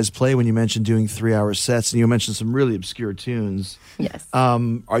songs that you guys play when you mentioned doing 3-hour sets? And you mentioned some really obscure tunes. Yes.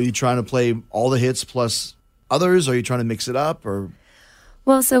 Are you trying to play all the hits plus others? Or are you trying to mix it up? Or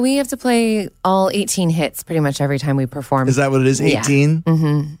Well, so we have to play all 18 hits pretty much every time we perform. is that what it is? Yeah. 18?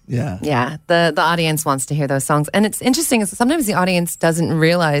 Mm-hmm. Yeah. Yeah, the audience wants to hear those songs. And it's interesting is sometimes the audience doesn't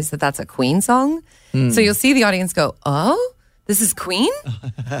realize that that's a Queen song. So you'll see the audience go, oh, this is Queen?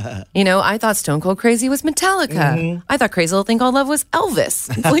 I thought Stone Cold Crazy was Metallica. I thought Crazy Little Thing Called Love was Elvis.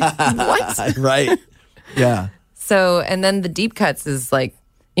 It's like, what? Right. Yeah. So, and then the deep cuts is like,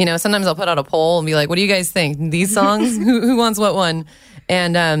 sometimes I'll put out a poll and be like, what do you guys think? These songs? who wants what one?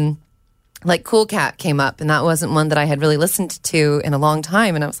 And like Cool Cat came up, and that wasn't one that I had really listened to in a long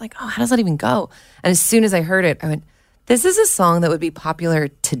time. And I was like, oh, how does that even go? And as soon as I heard it, I went, this is a song that would be popular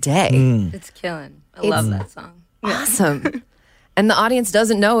today. It's killing. I love that song. Awesome. And the audience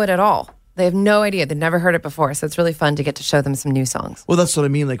doesn't know it at all. They have no idea. They've never heard it before. So it's really fun to get to show them some new songs. Well, that's what I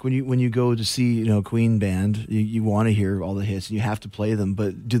mean. Like when you go to see a Queen band, you want to hear all the hits and you have to play them.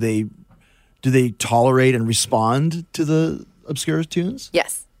 But do they tolerate and respond to the obscure tunes?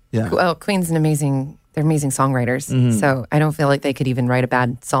 Yes. Yeah. Well, Queen's they're amazing songwriters. So I don't feel like they could even write a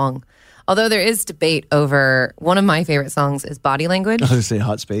bad song. Although there is debate over one of my favorite songs is Body Language. I was going to say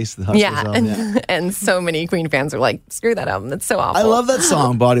Hot Space. The Hot Space album, And so many Queen fans are like, screw that album. It's so awful. I love that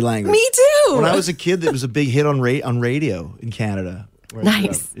song, Body Language. Me too. When I was a kid, it was a big hit on radio in Canada.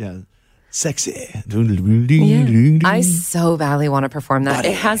 Nice. Yeah. Sexy. I so badly want to perform that.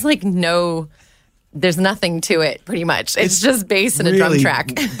 It has like there's nothing to it pretty much. It's just bass and a drum really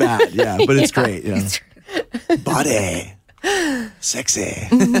track. Bad, yeah, but it's great. Yeah. Body. Sexy.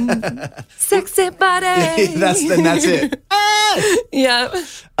 Sexy body. that's it. Yeah.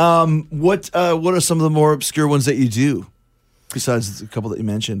 What are some of the more obscure ones that you do besides a couple that you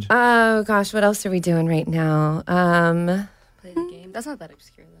mentioned? Oh gosh, what else are we doing right now? Play the game. That's not that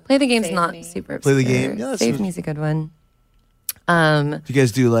obscure though. Play the game's Save not Me. super Play obscure. the game? Yeah, that's Save a- Me's a good one. Do you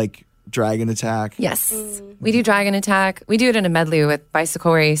guys do like Dragon Attack? Yes. We do Dragon Attack. We do it in a medley with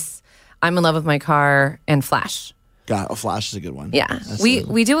Bicycle Race, I'm in Love with My Car, and Flash. God, Flash is a good one. Yeah.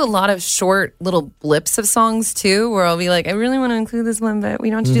 We do a lot of short little blips of songs too, where I'll be like, I really want to include this one, but we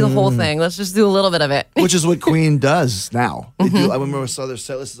don't have to do the whole thing. Let's just do a little bit of it. Which is what Queen does now. They do, I remember I saw their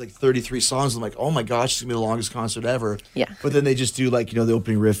set list is like 33 songs. I'm like, oh my gosh, it's gonna be the longest concert ever. Yeah. But then they just do like, the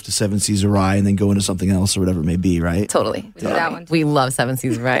opening riff to Seven Seas of Rye and then go into something else or whatever it may be, right? Totally. We do that one too. We love Seven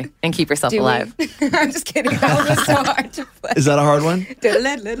Seas of Rye and Keep Yourself Alive. I'm just kidding. That one was so hard to play. Is that a hard one?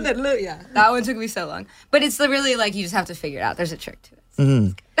 Yeah, that one took me so long. But it's really like you just have to figure it out. There's a trick to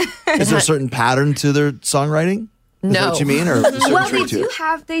it. Is there a certain pattern to their songwriting? Is that No. what you mean? Or is there a Well, trick to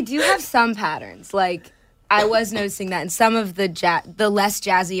it? they do have some patterns. Like I was noticing that in some of the less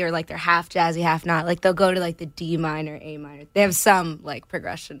jazzy or like they're half jazzy, half not. Like they'll go to like the D minor, A minor. They have some like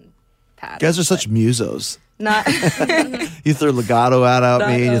progression patterns. You guys are such musos. Not You throw legato out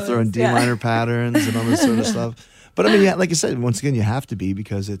me, and you're always, throwing D yeah. minor patterns and all this sort of stuff. But I mean, yeah, like you said, once again, you have to be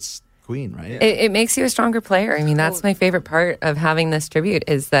because it's Queen, right? It makes you a stronger player. I mean, that's my favorite part of having this tribute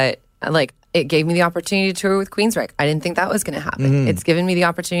is that, like, it gave me the opportunity to tour with Queensryche. I didn't think that was going to happen. It's given me the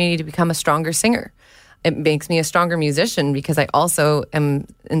opportunity to become a stronger singer. It makes me a stronger musician because I also am,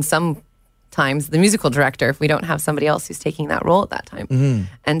 in some times the musical director if we don't have somebody else who's taking that role at that time.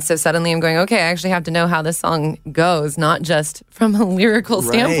 And so suddenly I'm going, okay, I actually have to know how this song goes, not just from a lyrical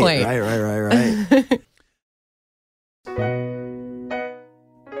standpoint. Right.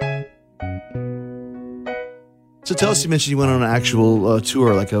 So tell us, you mentioned you went on an actual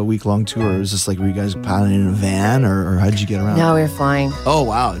tour, like a week-long tour. Was this like, were you guys piloting in a van, or how did you get around? No, we were flying. Oh,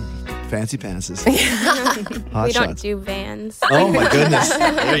 wow. Fancy pantses. Hot We don't shots. do vans. Oh, my goodness.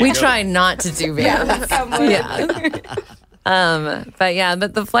 There you We go. try not to do vans.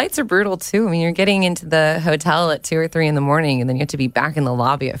 But the flights are brutal too. I mean, you're getting into the hotel at 2 or 3 in the morning, and then you have to be back in the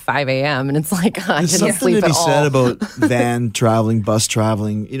lobby at 5 a.m. And it's like, I There's didn't something sleep to be at all. said about van traveling, bus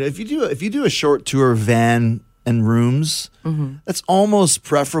traveling. You know, if you do a short tour, van and rooms, that's almost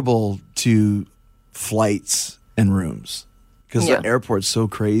preferable to flights and rooms, because Yeah. the airport's so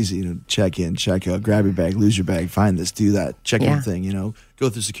crazy. You know, check in, check out, grab your bag, lose your bag, find this, do that, check in thing. You know,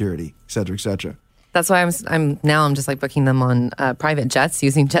 go through security, et cetera, et cetera. That's why I'm just like booking them on private jets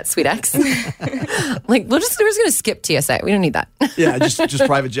using Jet Suite X. Like we're just going to skip TSA. We don't need that. Yeah, just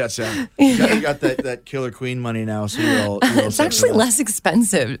private jets. Yeah, you got that Killer Queen money now, so you're all It's set actually for that. less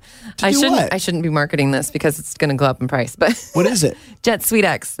expensive. do what? I shouldn't be marketing this because it's going to go up in price. But What is it? Jet Suite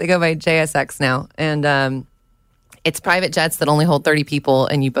X. They go by JSX now, and it's private jets that only hold 30 people,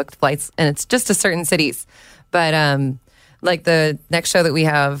 and you book flights, and it's just to certain cities. But like the next show that we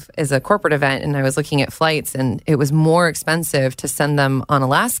have is a corporate event, and I was looking at flights, and it was more expensive to send them on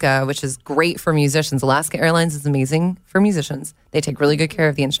Alaska, which is great for musicians. Alaska Airlines is amazing for musicians. They take really good care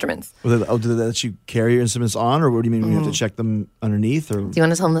of the instruments. Do they let you carry your instruments on, or what do you mean when you have to check them underneath? Or Do you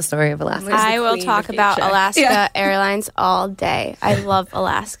want to tell them the story of Alaska? I will queen talk of about future. Alaska Airlines all day. I love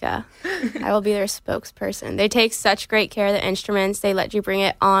Alaska. I will be their spokesperson. They take such great care of the instruments. They let you bring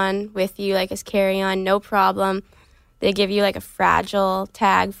it on with you like as carry-on, no problem. They give you like a fragile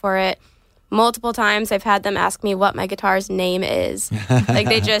tag for it. Multiple times I've had them ask me what my guitar's name is. Like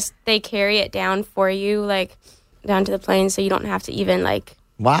they carry it down for you, like down to the plane, so you don't have to even like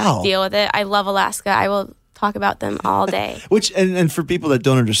wow, deal with it. I love Alaska. I will talk about them all day. which and for people that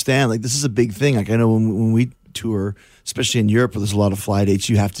don't understand, like this is a big thing. Like I know when we tour, especially in Europe, where there's a lot of fly dates,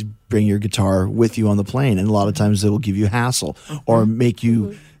 you have to bring your guitar with you on the plane, and a lot of times they will give you hassle or make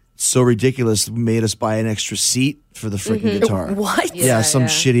you so ridiculous. Made us buy an extra seat for the freaking guitar. What? Yeah, some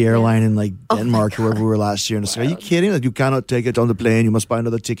shitty airline in like Denmark or wherever we were last year. And it's like, are you kidding? Like, you cannot take it on the plane. You must buy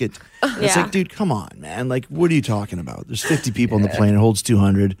another ticket. And It's Yeah. like, dude, come on, man. Like, what are you talking about? There's 50 people on the plane. It holds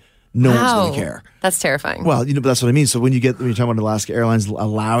 200. No one's going to care. That's terrifying. Well, you know, but that's what I mean. So when you're talking about Alaska Airlines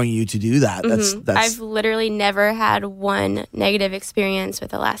allowing you to do that, that's I've literally never had one negative experience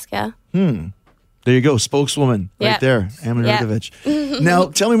with Alaska. there you go, spokeswoman right Yep. there, Amanda Yep. Ridovich. Now,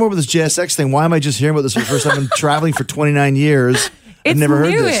 tell me more about this JSX thing. Why am I just hearing about this for the first time? I've been traveling for 29 years. I've It's never heard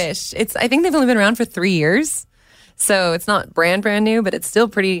newish. this. I think they've only been around for 3 years. So it's not brand new, but it's still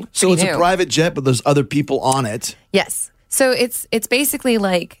pretty So it's new. a private jet, but there's other people on it. Yes. So it's basically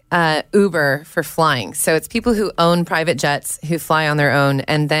like Uber for flying. So it's people who own private jets who fly on their own,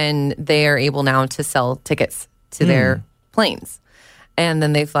 and then they are able now to sell tickets to their planes, and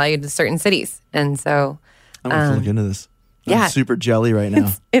then they fly you to certain cities. And so I'm going to look into this. yeah. I'm super jelly right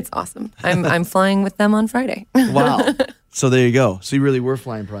now. it's awesome. I'm flying with them on Friday. Wow. So there you go. So you really were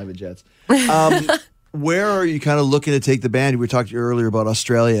flying private jets. Where are you kind of looking to take the band? We talked earlier about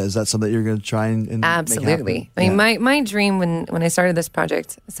Australia. Is that something that you're going to try and make Absolutely. happen? I mean, my dream when I started this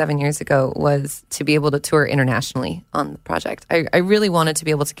project 7 years ago was to be able to tour internationally on the project. I really wanted to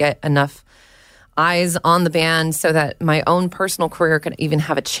be able to get enough eyes on the band so that my own personal career could even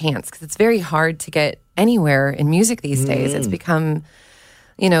have a chance, because it's very hard to get anywhere in music these days. It's become,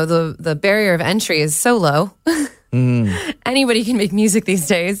 the barrier of entry is so low. Anybody can make music these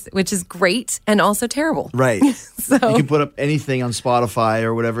days, which is great and also terrible. Right. So You can put up anything on Spotify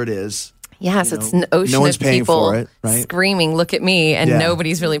or whatever it is. yeah, so it's an ocean no one's of paying people for it, right? screaming, "Look at me!" and Yeah.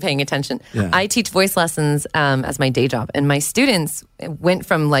 nobody's really paying attention. Yeah. I teach voice lessons as my day job, and my students went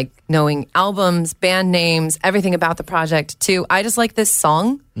from like knowing albums, band names, everything about the project to I just like this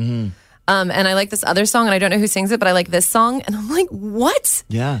song, and I like this other song, and I don't know who sings it, but I like this song, and I'm like, what?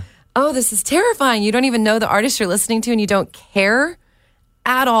 Yeah. Oh, this is terrifying. You don't even know the artist you're listening to, and you don't care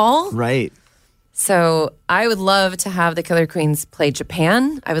at all. Right. So I would love to have the Killer Queens play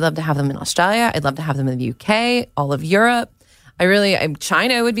Japan. I would love to have them in Australia. I'd love to have them in the UK, all of Europe.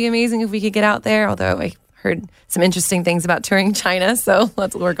 China would be amazing if we could get out there, although I heard some interesting things about touring China, so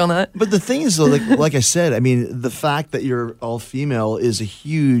let's work on that. But the thing is, though, like I said, I mean, the fact that you're all female is a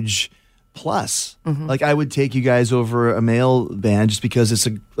huge plus. Like, I would take you guys over a male band just because it's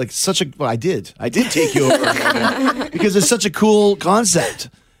I did take you over a male band because it's such a cool concept.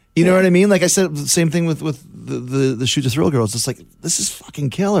 You know what I mean? Like I said, the same thing with the Shoot to Thrill girls. It's like, this is fucking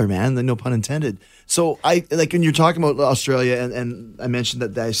killer, man. No pun intended. So I like when you're talking about Australia, and I mentioned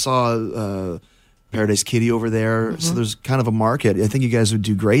that I saw Paradise Kitty over there. So there's kind of a market. I think you guys would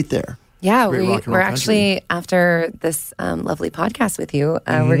do great there. Yeah, Great rock and roll we're country. actually, after this lovely podcast with you,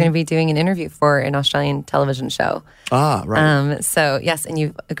 we're going to be doing an interview for an Australian television show. Ah, right. So, yes, and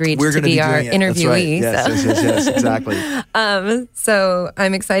you've agreed We're to going to be our doing it. That's right. interviewee. Yes, exactly. So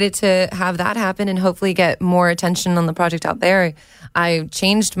I'm excited to have that happen and hopefully get more attention on the project out there. I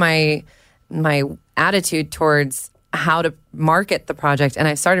changed my attitude towards how to market the project, and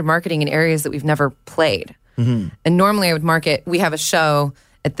I started marketing in areas that we've never played. And normally I would market, we have a show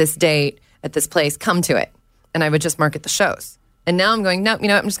at this date, at this place, come to it. And I would just market the shows. And now I'm going, no, you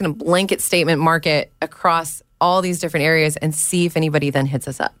know what? I'm just going to blanket statement market across all these different areas and see if anybody then hits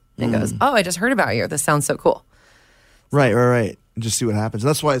us up and goes, oh, I just heard about you. This sounds so cool. Right. And just see what happens. And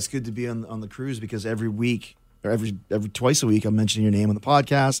that's why it's good to be on the cruise, because every week or every twice a week, I'm mentioning your name on the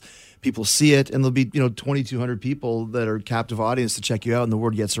podcast. People see it, and there'll be 2,200 people that are captive audience to check you out, and the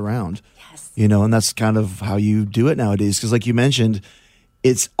word gets around. Yes. And that's kind of how you do it nowadays. Because like you mentioned,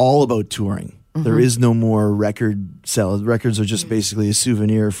 it's all about touring. There is no more record sell. Records are just basically a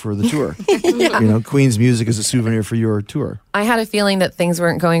souvenir for the tour. Queen's music is a souvenir for your tour. I had a feeling that things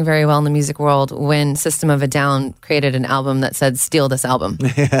weren't going very well in the music world when System of a Down created an album that said, steal this album.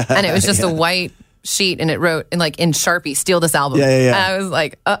 And it was just a white sheet, and it wrote in Sharpie, steal this album. Yeah. And I was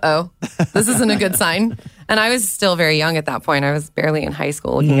like, uh-oh, this isn't a good sign. And I was still very young at that point. I was barely in high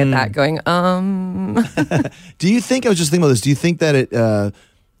school looking at that going, Do you think, I was just thinking about this, do you think that it,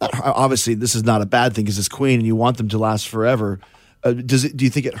 obviously this is not a bad thing because it's Queen and you want them to last forever. Do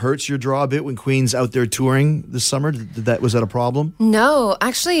you think it hurts your draw a bit when Queen's out there touring this summer? Was that a problem? No,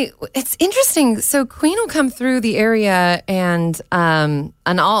 actually, it's interesting. So Queen will come through the area, and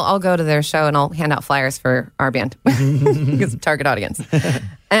I'll go to their show and I'll hand out flyers for our band because of target audience.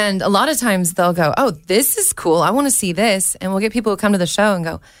 And a lot of times they'll go, "Oh, this is cool. I want to see this," and we'll get people who come to the show and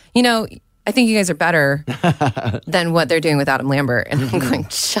go, I think you guys are better than what they're doing with Adam Lambert. And I'm going,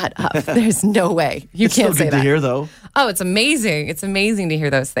 shut up. There's no way. You It's can't so say good that. to hear, though. Oh, it's amazing. It's amazing to hear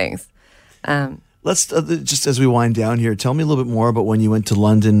those things. Let's just as we wind down here, tell me a little bit more about when you went to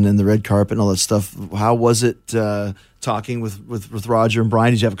London and the red carpet and all that stuff. How was it talking with Roger and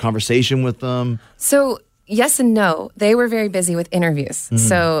Brian? Did you have a conversation with them? So, yes and no. They were very busy with interviews.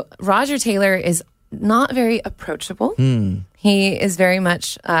 So Roger Taylor is not very approachable. He is very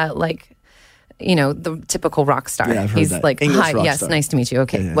much the typical rock star. Yeah, I've heard He's that. like, English hi, rock yes, star. nice to meet you.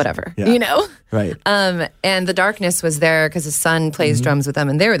 Okay, Yeah. whatever. Yeah. Right. And the darkness was there because his son plays drums with them,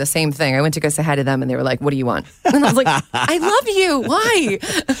 and they were the same thing. I went to go say hi to them, and they were like, "What do you want?" And I was like, "I love you.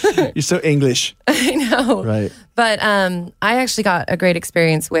 Why?" You're so English. I know. Right. But I actually got a great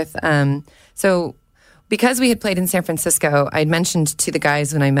experience with so because we had played in San Francisco, I'd mentioned to the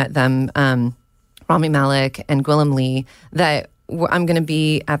guys when I met them, Rami Malek and Gwilym Lee, that I'm going to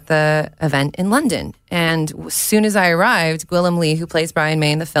be at the event in London. And as soon as I arrived, Gwilym Lee, who plays Brian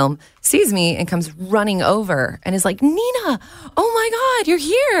May in the film, sees me and comes running over and is like, "Nina, oh my God, you're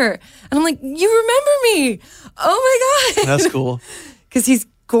here." And I'm like, "You remember me? Oh my God." That's cool. Because he's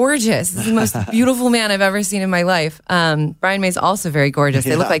gorgeous. He's the most beautiful man I've ever seen in my life. Brian May's also very gorgeous.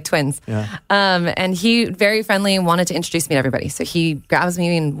 They look like twins. Yeah. And he, very friendly, and wanted to introduce me to everybody. So he grabs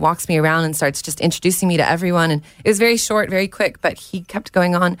me and walks me around and starts just introducing me to everyone. And it was very short, very quick, but he kept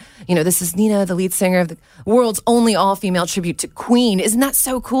going on. "This is Nina, the lead singer of the world's only all-female tribute to Queen. Isn't that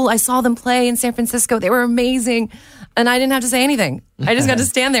so cool? I saw them play in San Francisco. They were amazing." And I didn't have to say anything. I just got to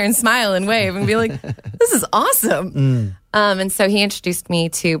stand there and smile and wave and be like, "This is awesome." And so he introduced me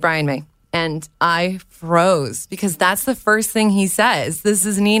to Brian May, and I froze because that's the first thing he says. "This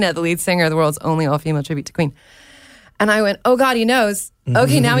is Nina, the lead singer of the world's only all-female tribute to Queen." And I went, "Oh God, he knows.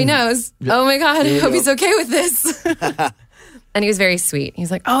 Okay, now he knows. Oh my God, I hope he's okay with this." And he was very sweet. He's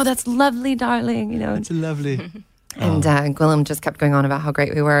like, "Oh, that's lovely, darling." It's lovely. And Gwilym just kept going on about how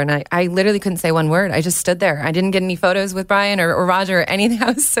great we were. And I literally couldn't say one word. I just stood there. I didn't get any photos with Brian or Roger or anything.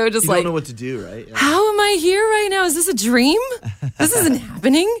 I was so just You like, don't know what to do, right? Yeah. how am I here right now? Is this a dream? This isn't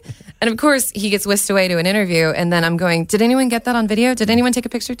happening. And of course, he gets whisked away to an interview. And then I'm going, did anyone get that on video? Did anyone take a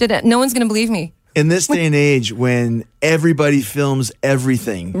picture? No one's going to believe me. In this day and age, when everybody films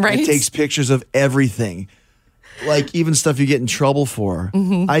everything, Right. and takes pictures of everything, like even stuff you get in trouble for.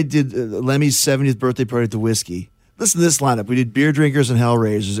 I did Lemmy's 70th birthday party at the Whiskey. Listen to this lineup. We did Beer Drinkers and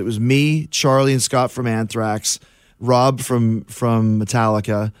Hellraisers. It was me, Charlie, and Scott from Anthrax, Rob from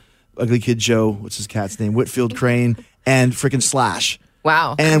Metallica, Ugly Kid Joe, what's his cat's name, Whitfield Crane, and frickin' Slash.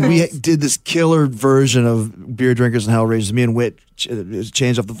 Wow. And we did this killer version of Beer Drinkers and Hellraisers. Me and Whit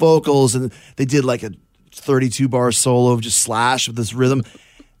changed up the vocals, and they did like a 32 bar solo of just Slash with this rhythm.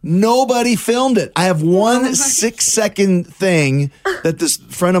 Nobody filmed it. I have one 6-second thing that this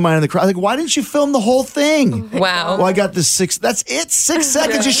friend of mine in the crowd, like, why didn't you film the whole thing? Wow. Well, I got this that's it, 6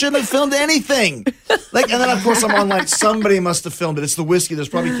 seconds. You shouldn't have filmed anything. Like, and then of course I'm on like, somebody must have filmed it. It's the whiskey. There's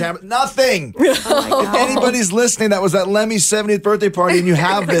probably camera. Nothing. If anybody's listening, that was at Lemmy's 70th birthday party and you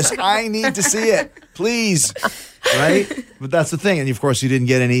have this, I need to see it. Please. Right? But that's the thing. And of course you didn't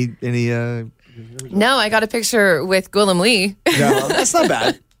get any No, I got a picture with Gwilym Lee. No, that's not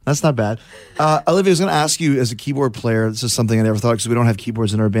bad. That's not bad. Olivia, I was going to ask you, as a keyboard player, this is something I never thought because we don't have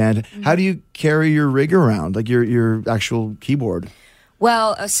keyboards in our band. How do you carry your rig around, like your actual keyboard?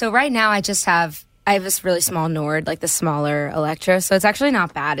 Well, so right now I have this really small Nord, like the smaller Electro. So it's actually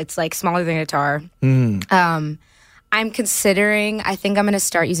not bad. It's like smaller than a guitar. I'm considering, I think I'm going to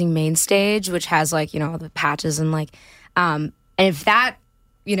start using Mainstage, which has like, all the patches and like, and if that,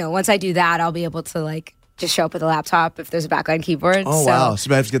 once I do that, I'll be able to like just show up with a laptop if there's a backline keyboard. Oh, wow.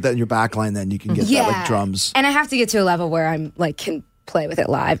 So you have to get that in your backline then. You can get that like drums. And I have to get to a level where I'm like, can play with it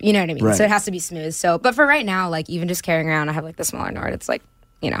live. You know what I mean? Right. So it has to be smooth. So, but for right now, like even just carrying around, I have like the smaller Nord. It's like,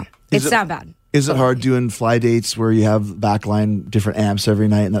 it's not bad. Is it hard doing fly dates where you have backline different amps every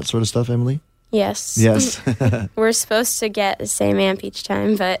night and that sort of stuff, Emily? Yes. Yes. We're supposed to get the same amp each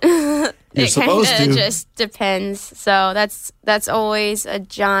time, but it supposed kind to. of just depends. So that's always a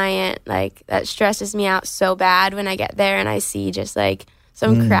giant, like, that stresses me out so bad when I get there and I see just like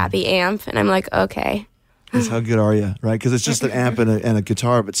some crappy amp and I'm like, okay. Because how good are you, right? Because it's just an amp and a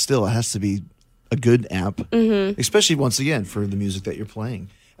guitar, but still it has to be a good amp, especially once again for the music that you're playing.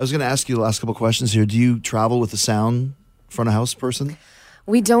 I was going to ask you the last couple questions here. Do you travel with a sound front of house person?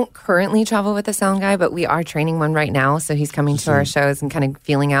 We don't currently travel with a sound guy, but we are training one right now. So he's coming to our shows and kind of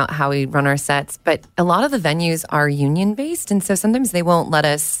feeling out how we run our sets. But a lot of the venues are union based. And so sometimes they won't let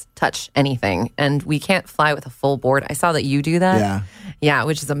us touch anything. And we can't fly with a full board. I saw that you do that. Yeah. Yeah,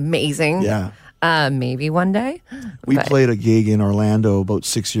 which is amazing. Yeah. Maybe one day. We played a gig in Orlando about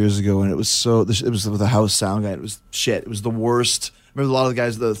 6 years ago, and it was with a house sound guy. It was shit. It was the worst. I remember a lot of the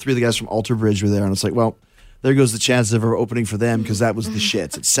guys, three of the guys from Alter Bridge were there, and it's like, well, there goes the chance of ever opening for them because that was the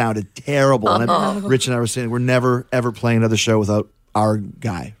shits. It sounded terrible. And Rich and I were saying we're never, ever playing another show without our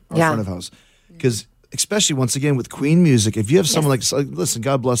guy, our front of house. Because especially, once again, with Queen music, if you have someone like, listen,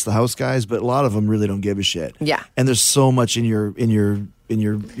 God bless the house guys, but a lot of them really don't give a shit. Yeah. And there's so much in your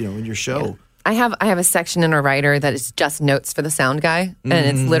show. Yeah. I have a section in a writer that is just notes for the sound guy, and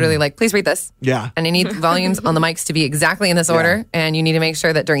it's literally like, please read this. Yeah. And I need volumes on the mics to be exactly in this order, and you need to make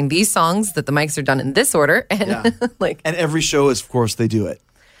sure that during these songs that the mics are done in this order. And and every show is, of course, they do it.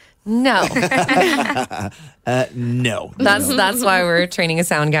 No. No. That's why we're training a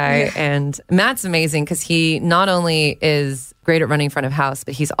sound guy, and Matt's amazing because he not only is great at running front of house,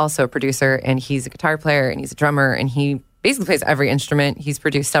 but he's also a producer, and he's a guitar player, and he's a drummer, and he basically plays every instrument. He's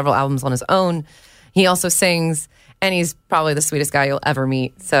produced several albums on his own. He also sings, and he's probably the sweetest guy you'll ever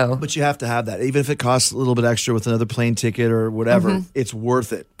meet. So, but you have to have that, even if it costs a little bit extra with another plane ticket or whatever. It's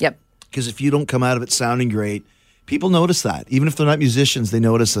worth it. Yep. Because if you don't come out of it sounding great, people notice that. Even if they're not musicians, they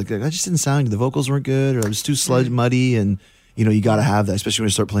notice like I just didn't sound good. The vocals weren't good, or it was too muddy, and you got to have that, especially when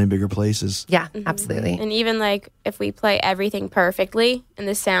you start playing bigger places. Yeah, absolutely. And even like if we play everything perfectly and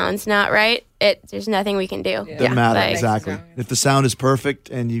the sound's not right, there's nothing we can do. Doesn't matter, exactly. If the sound is perfect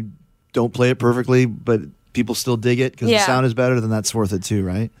and you don't play it perfectly, but people still dig it because the sound is better, then that's worth it too,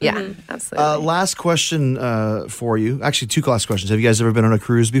 right? Yeah, absolutely. Last question for you. Actually, two last questions. Have you guys ever been on a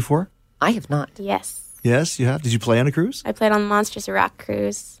cruise before? I have not. Yes. Yes, you have. Did you play on a cruise? I played on Monsters of Rock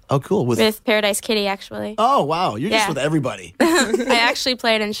cruise. Oh, cool. With Paradise Kitty, actually. Oh, wow. You're just with everybody. I actually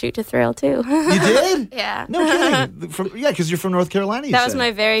played in Shoot to Thrill, too. You did? Yeah. No kidding. Because you're from North Carolina, That was my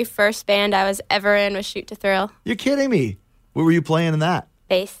very first band I was ever in, was Shoot to Thrill. You're kidding me. What were you playing in that?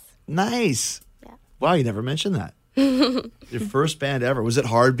 Bass. Nice. Yeah. Wow, you never mentioned that. Your first band ever. Was it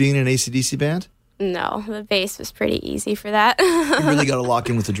hard being in an AC/DC band? No, the bass was pretty easy for that. You really got to lock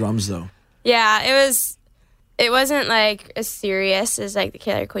in with the drums, though. Yeah, it wasn't like as serious as like the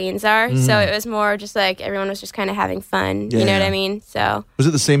Killer Queens are. So it was more just like everyone was just kind of having fun. You know what I mean? So was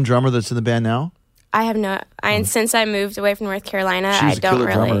it the same drummer that's in the band now? I have no. Since I moved away from North Carolina, She was I don't a killer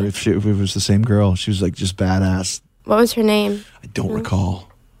really. drummer. If it was the same girl, she was like just badass. What was her name? I don't recall.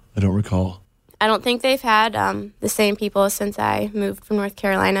 I don't think they've had the same people since I moved from North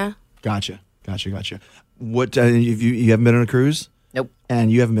Carolina. Gotcha. What you haven't been on a cruise? Nope. And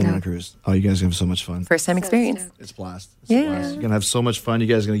you haven't been on a cruise. Oh, you guys have so much fun. First time experience. It's a blast. Yeah. You're going to have so much fun. You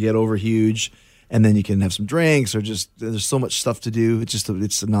guys are going to get over huge. and then you can have some drinks or just there's so much stuff to do. It's a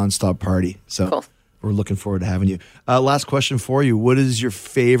nonstop party. So Cool. we're looking forward to having you. Last question for you: what is your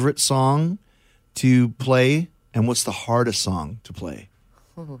favorite song to play, and what's the hardest song to play?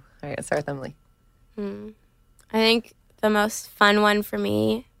 Ooh. All right, let's start with Emily. I think the most fun one for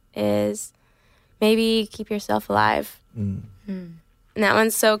me is maybe Keep Yourself Alive. And that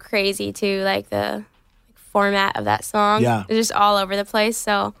one's so crazy too, like the format of that song. Yeah. It's just all over the place.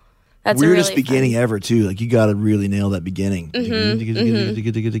 So that's Weirdest a really beginning fun. ever too. Like you got to really nail that beginning. Yeah.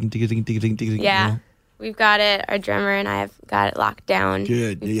 We've got it. Our drummer and I have got it locked down.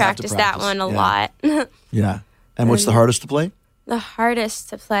 Good. We've You have to practiced that practice. one a Yeah. lot. Yeah. And what's the hardest to play? The hardest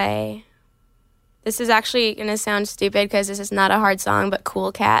to play. This is actually going to sound stupid because this is not a hard song, but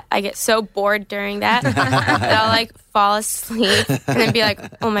Cool Cat. I get so bored during that that I'll like fall asleep and then be like,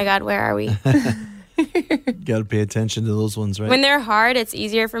 oh my God, where are we? Got to pay attention to those ones, right? When they're hard, it's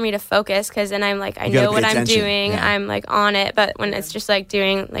easier for me to focus because then I'm like, I You gotta know what pay I'm attention. doing. Yeah. I'm like on it. But when it's just like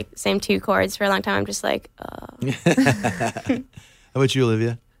doing like same two chords for a long time, I'm just like, How about you,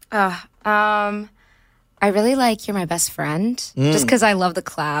 Olivia? I really like You're My Best Friend, just because I love the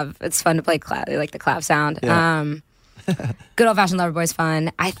clav. It's fun to play clav. I like the clav sound. Yeah. Good Old Fashioned Loverboy's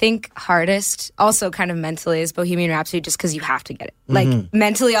fun. I think hardest, also kind of mentally, is Bohemian Rhapsody, just because you have to get it. Like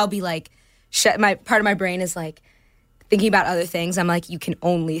mentally, I'll be like, part of my brain is like thinking about other things. I'm like, you can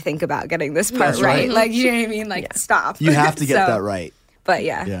only think about getting this part That's right. Like, you know what I mean? Like, stop. You have to get So, that right. But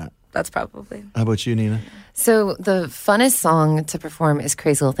yeah, Yeah. that's probably. How about you, Nina? So the funnest song to perform is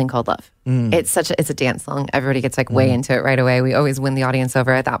 "Crazy Little Thing Called Love." It's a dance song. Everybody gets like way into it right away. We always win the audience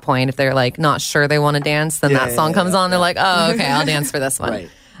over at that point. If they're like not sure they want to dance, then that song comes on. They're like, oh, okay, I'll dance for this one. Right.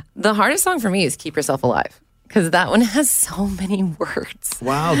 The hardest song for me is "Keep Yourself Alive" because that one has so many words.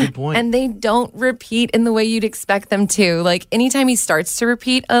 Wow, good point. And they don't repeat in the way you'd expect them to. Like anytime he starts to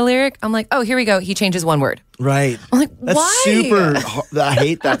repeat a lyric, I'm like, oh, here we go. He changes one word. right. I'm like, That's why? super. I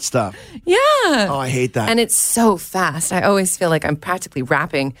hate that stuff. Yeah. Oh, I hate that. And it's so fast. I always feel like I'm practically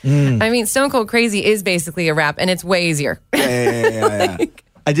rapping. I mean, Stone Cold Crazy is basically a rap, and it's way easier. Yeah.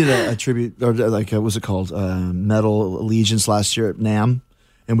 I did a tribute, or like, what was it called? Metal Allegiance last year at NAMM.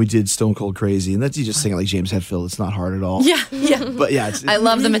 And we did Stone Cold Crazy. And that's you just sing it like James Hetfield. It's not hard at all. Yeah. But yeah, I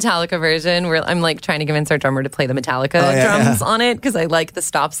love the Metallica version where I'm like trying to convince our drummer to play the Metallica drums on it because I like the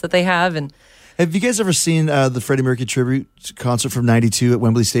stops that they have. And Have you guys ever seen the Freddie Mercury tribute concert from '92 at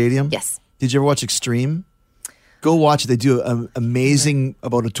Wembley Stadium? yes. Did you ever watch Extreme? Go watch it. They do an amazing,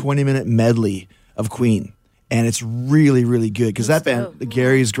 about a 20-minute medley of Queen. And it's really, really good. Because that band,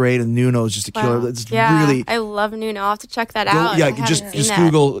 Gary is great and Nuno is just a killer. Wow. It's Yeah, really... I love Nuno. I'll have to check that Go, out. yeah, I haven't just seen that.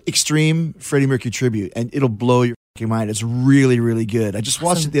 Google Extreme Freddie Mercury tribute, and it'll blow your fucking mind. It's really, really good. I just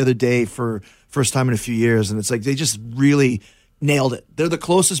watched it the other day for first time in a few years, and it's like they just really nailed it. They're the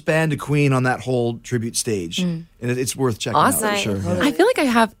closest band to Queen on that whole tribute stage, and it's worth checking Awesome. out for sure. Yeah. I feel like I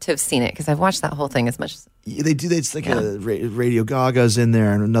have to have seen it because I've watched that whole thing as much as. Yeah, they do. It's like a Radio Gaga's in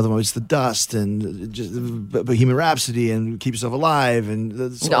there, and another one. It's the Dust, and just Bohemian Rhapsody, and Keep Yourself Alive, and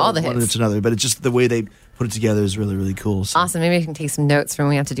All the one hits. It's another. But it's just the way they put it together is really, really cool. So. Awesome. Maybe I can take some notes from when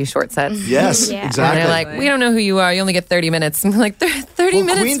we have to do short sets. Yes, Yeah. exactly. And they're like, we don't know who you are. You only get 30 minutes. I'm like, 30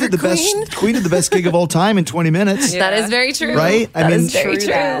 minutes Queen for did the Queen? best. Queen did the best gig of all time in 20 minutes. That is very true. Right? I That mean, is very true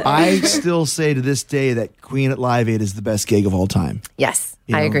true. that. I still say to this day that Queen at Live Aid is the best gig of all time. Yes,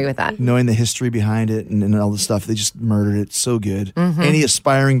 You I know, agree with that. Knowing the history behind it and all the stuff, they just murdered it. So good. Mm-hmm. Any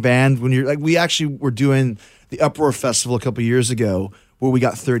aspiring band, when you're like, we actually were doing the Uproar Festival a couple years ago where we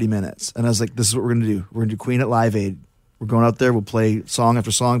got 30 minutes. And I was like, this is what we're going to do. We're going to do Queen at Live Aid. We're going out there. We'll play song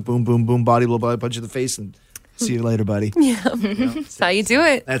after song. Boom, boom, boom. Body blow, punch you in the face. And see you later, buddy. That's how you do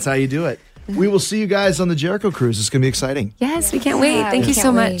it. That's how you do it. We will see you guys on the Jericho Cruise. It's going to be exciting. Yes, we can't wait. Thank we you can't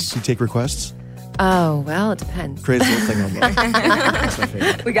so wait. much. Do you take requests? Oh, well, it depends. Crazy little thing on that. That's my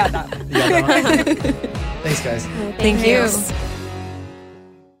favorite. We got that. You got that one? Thanks, guys. Thank you.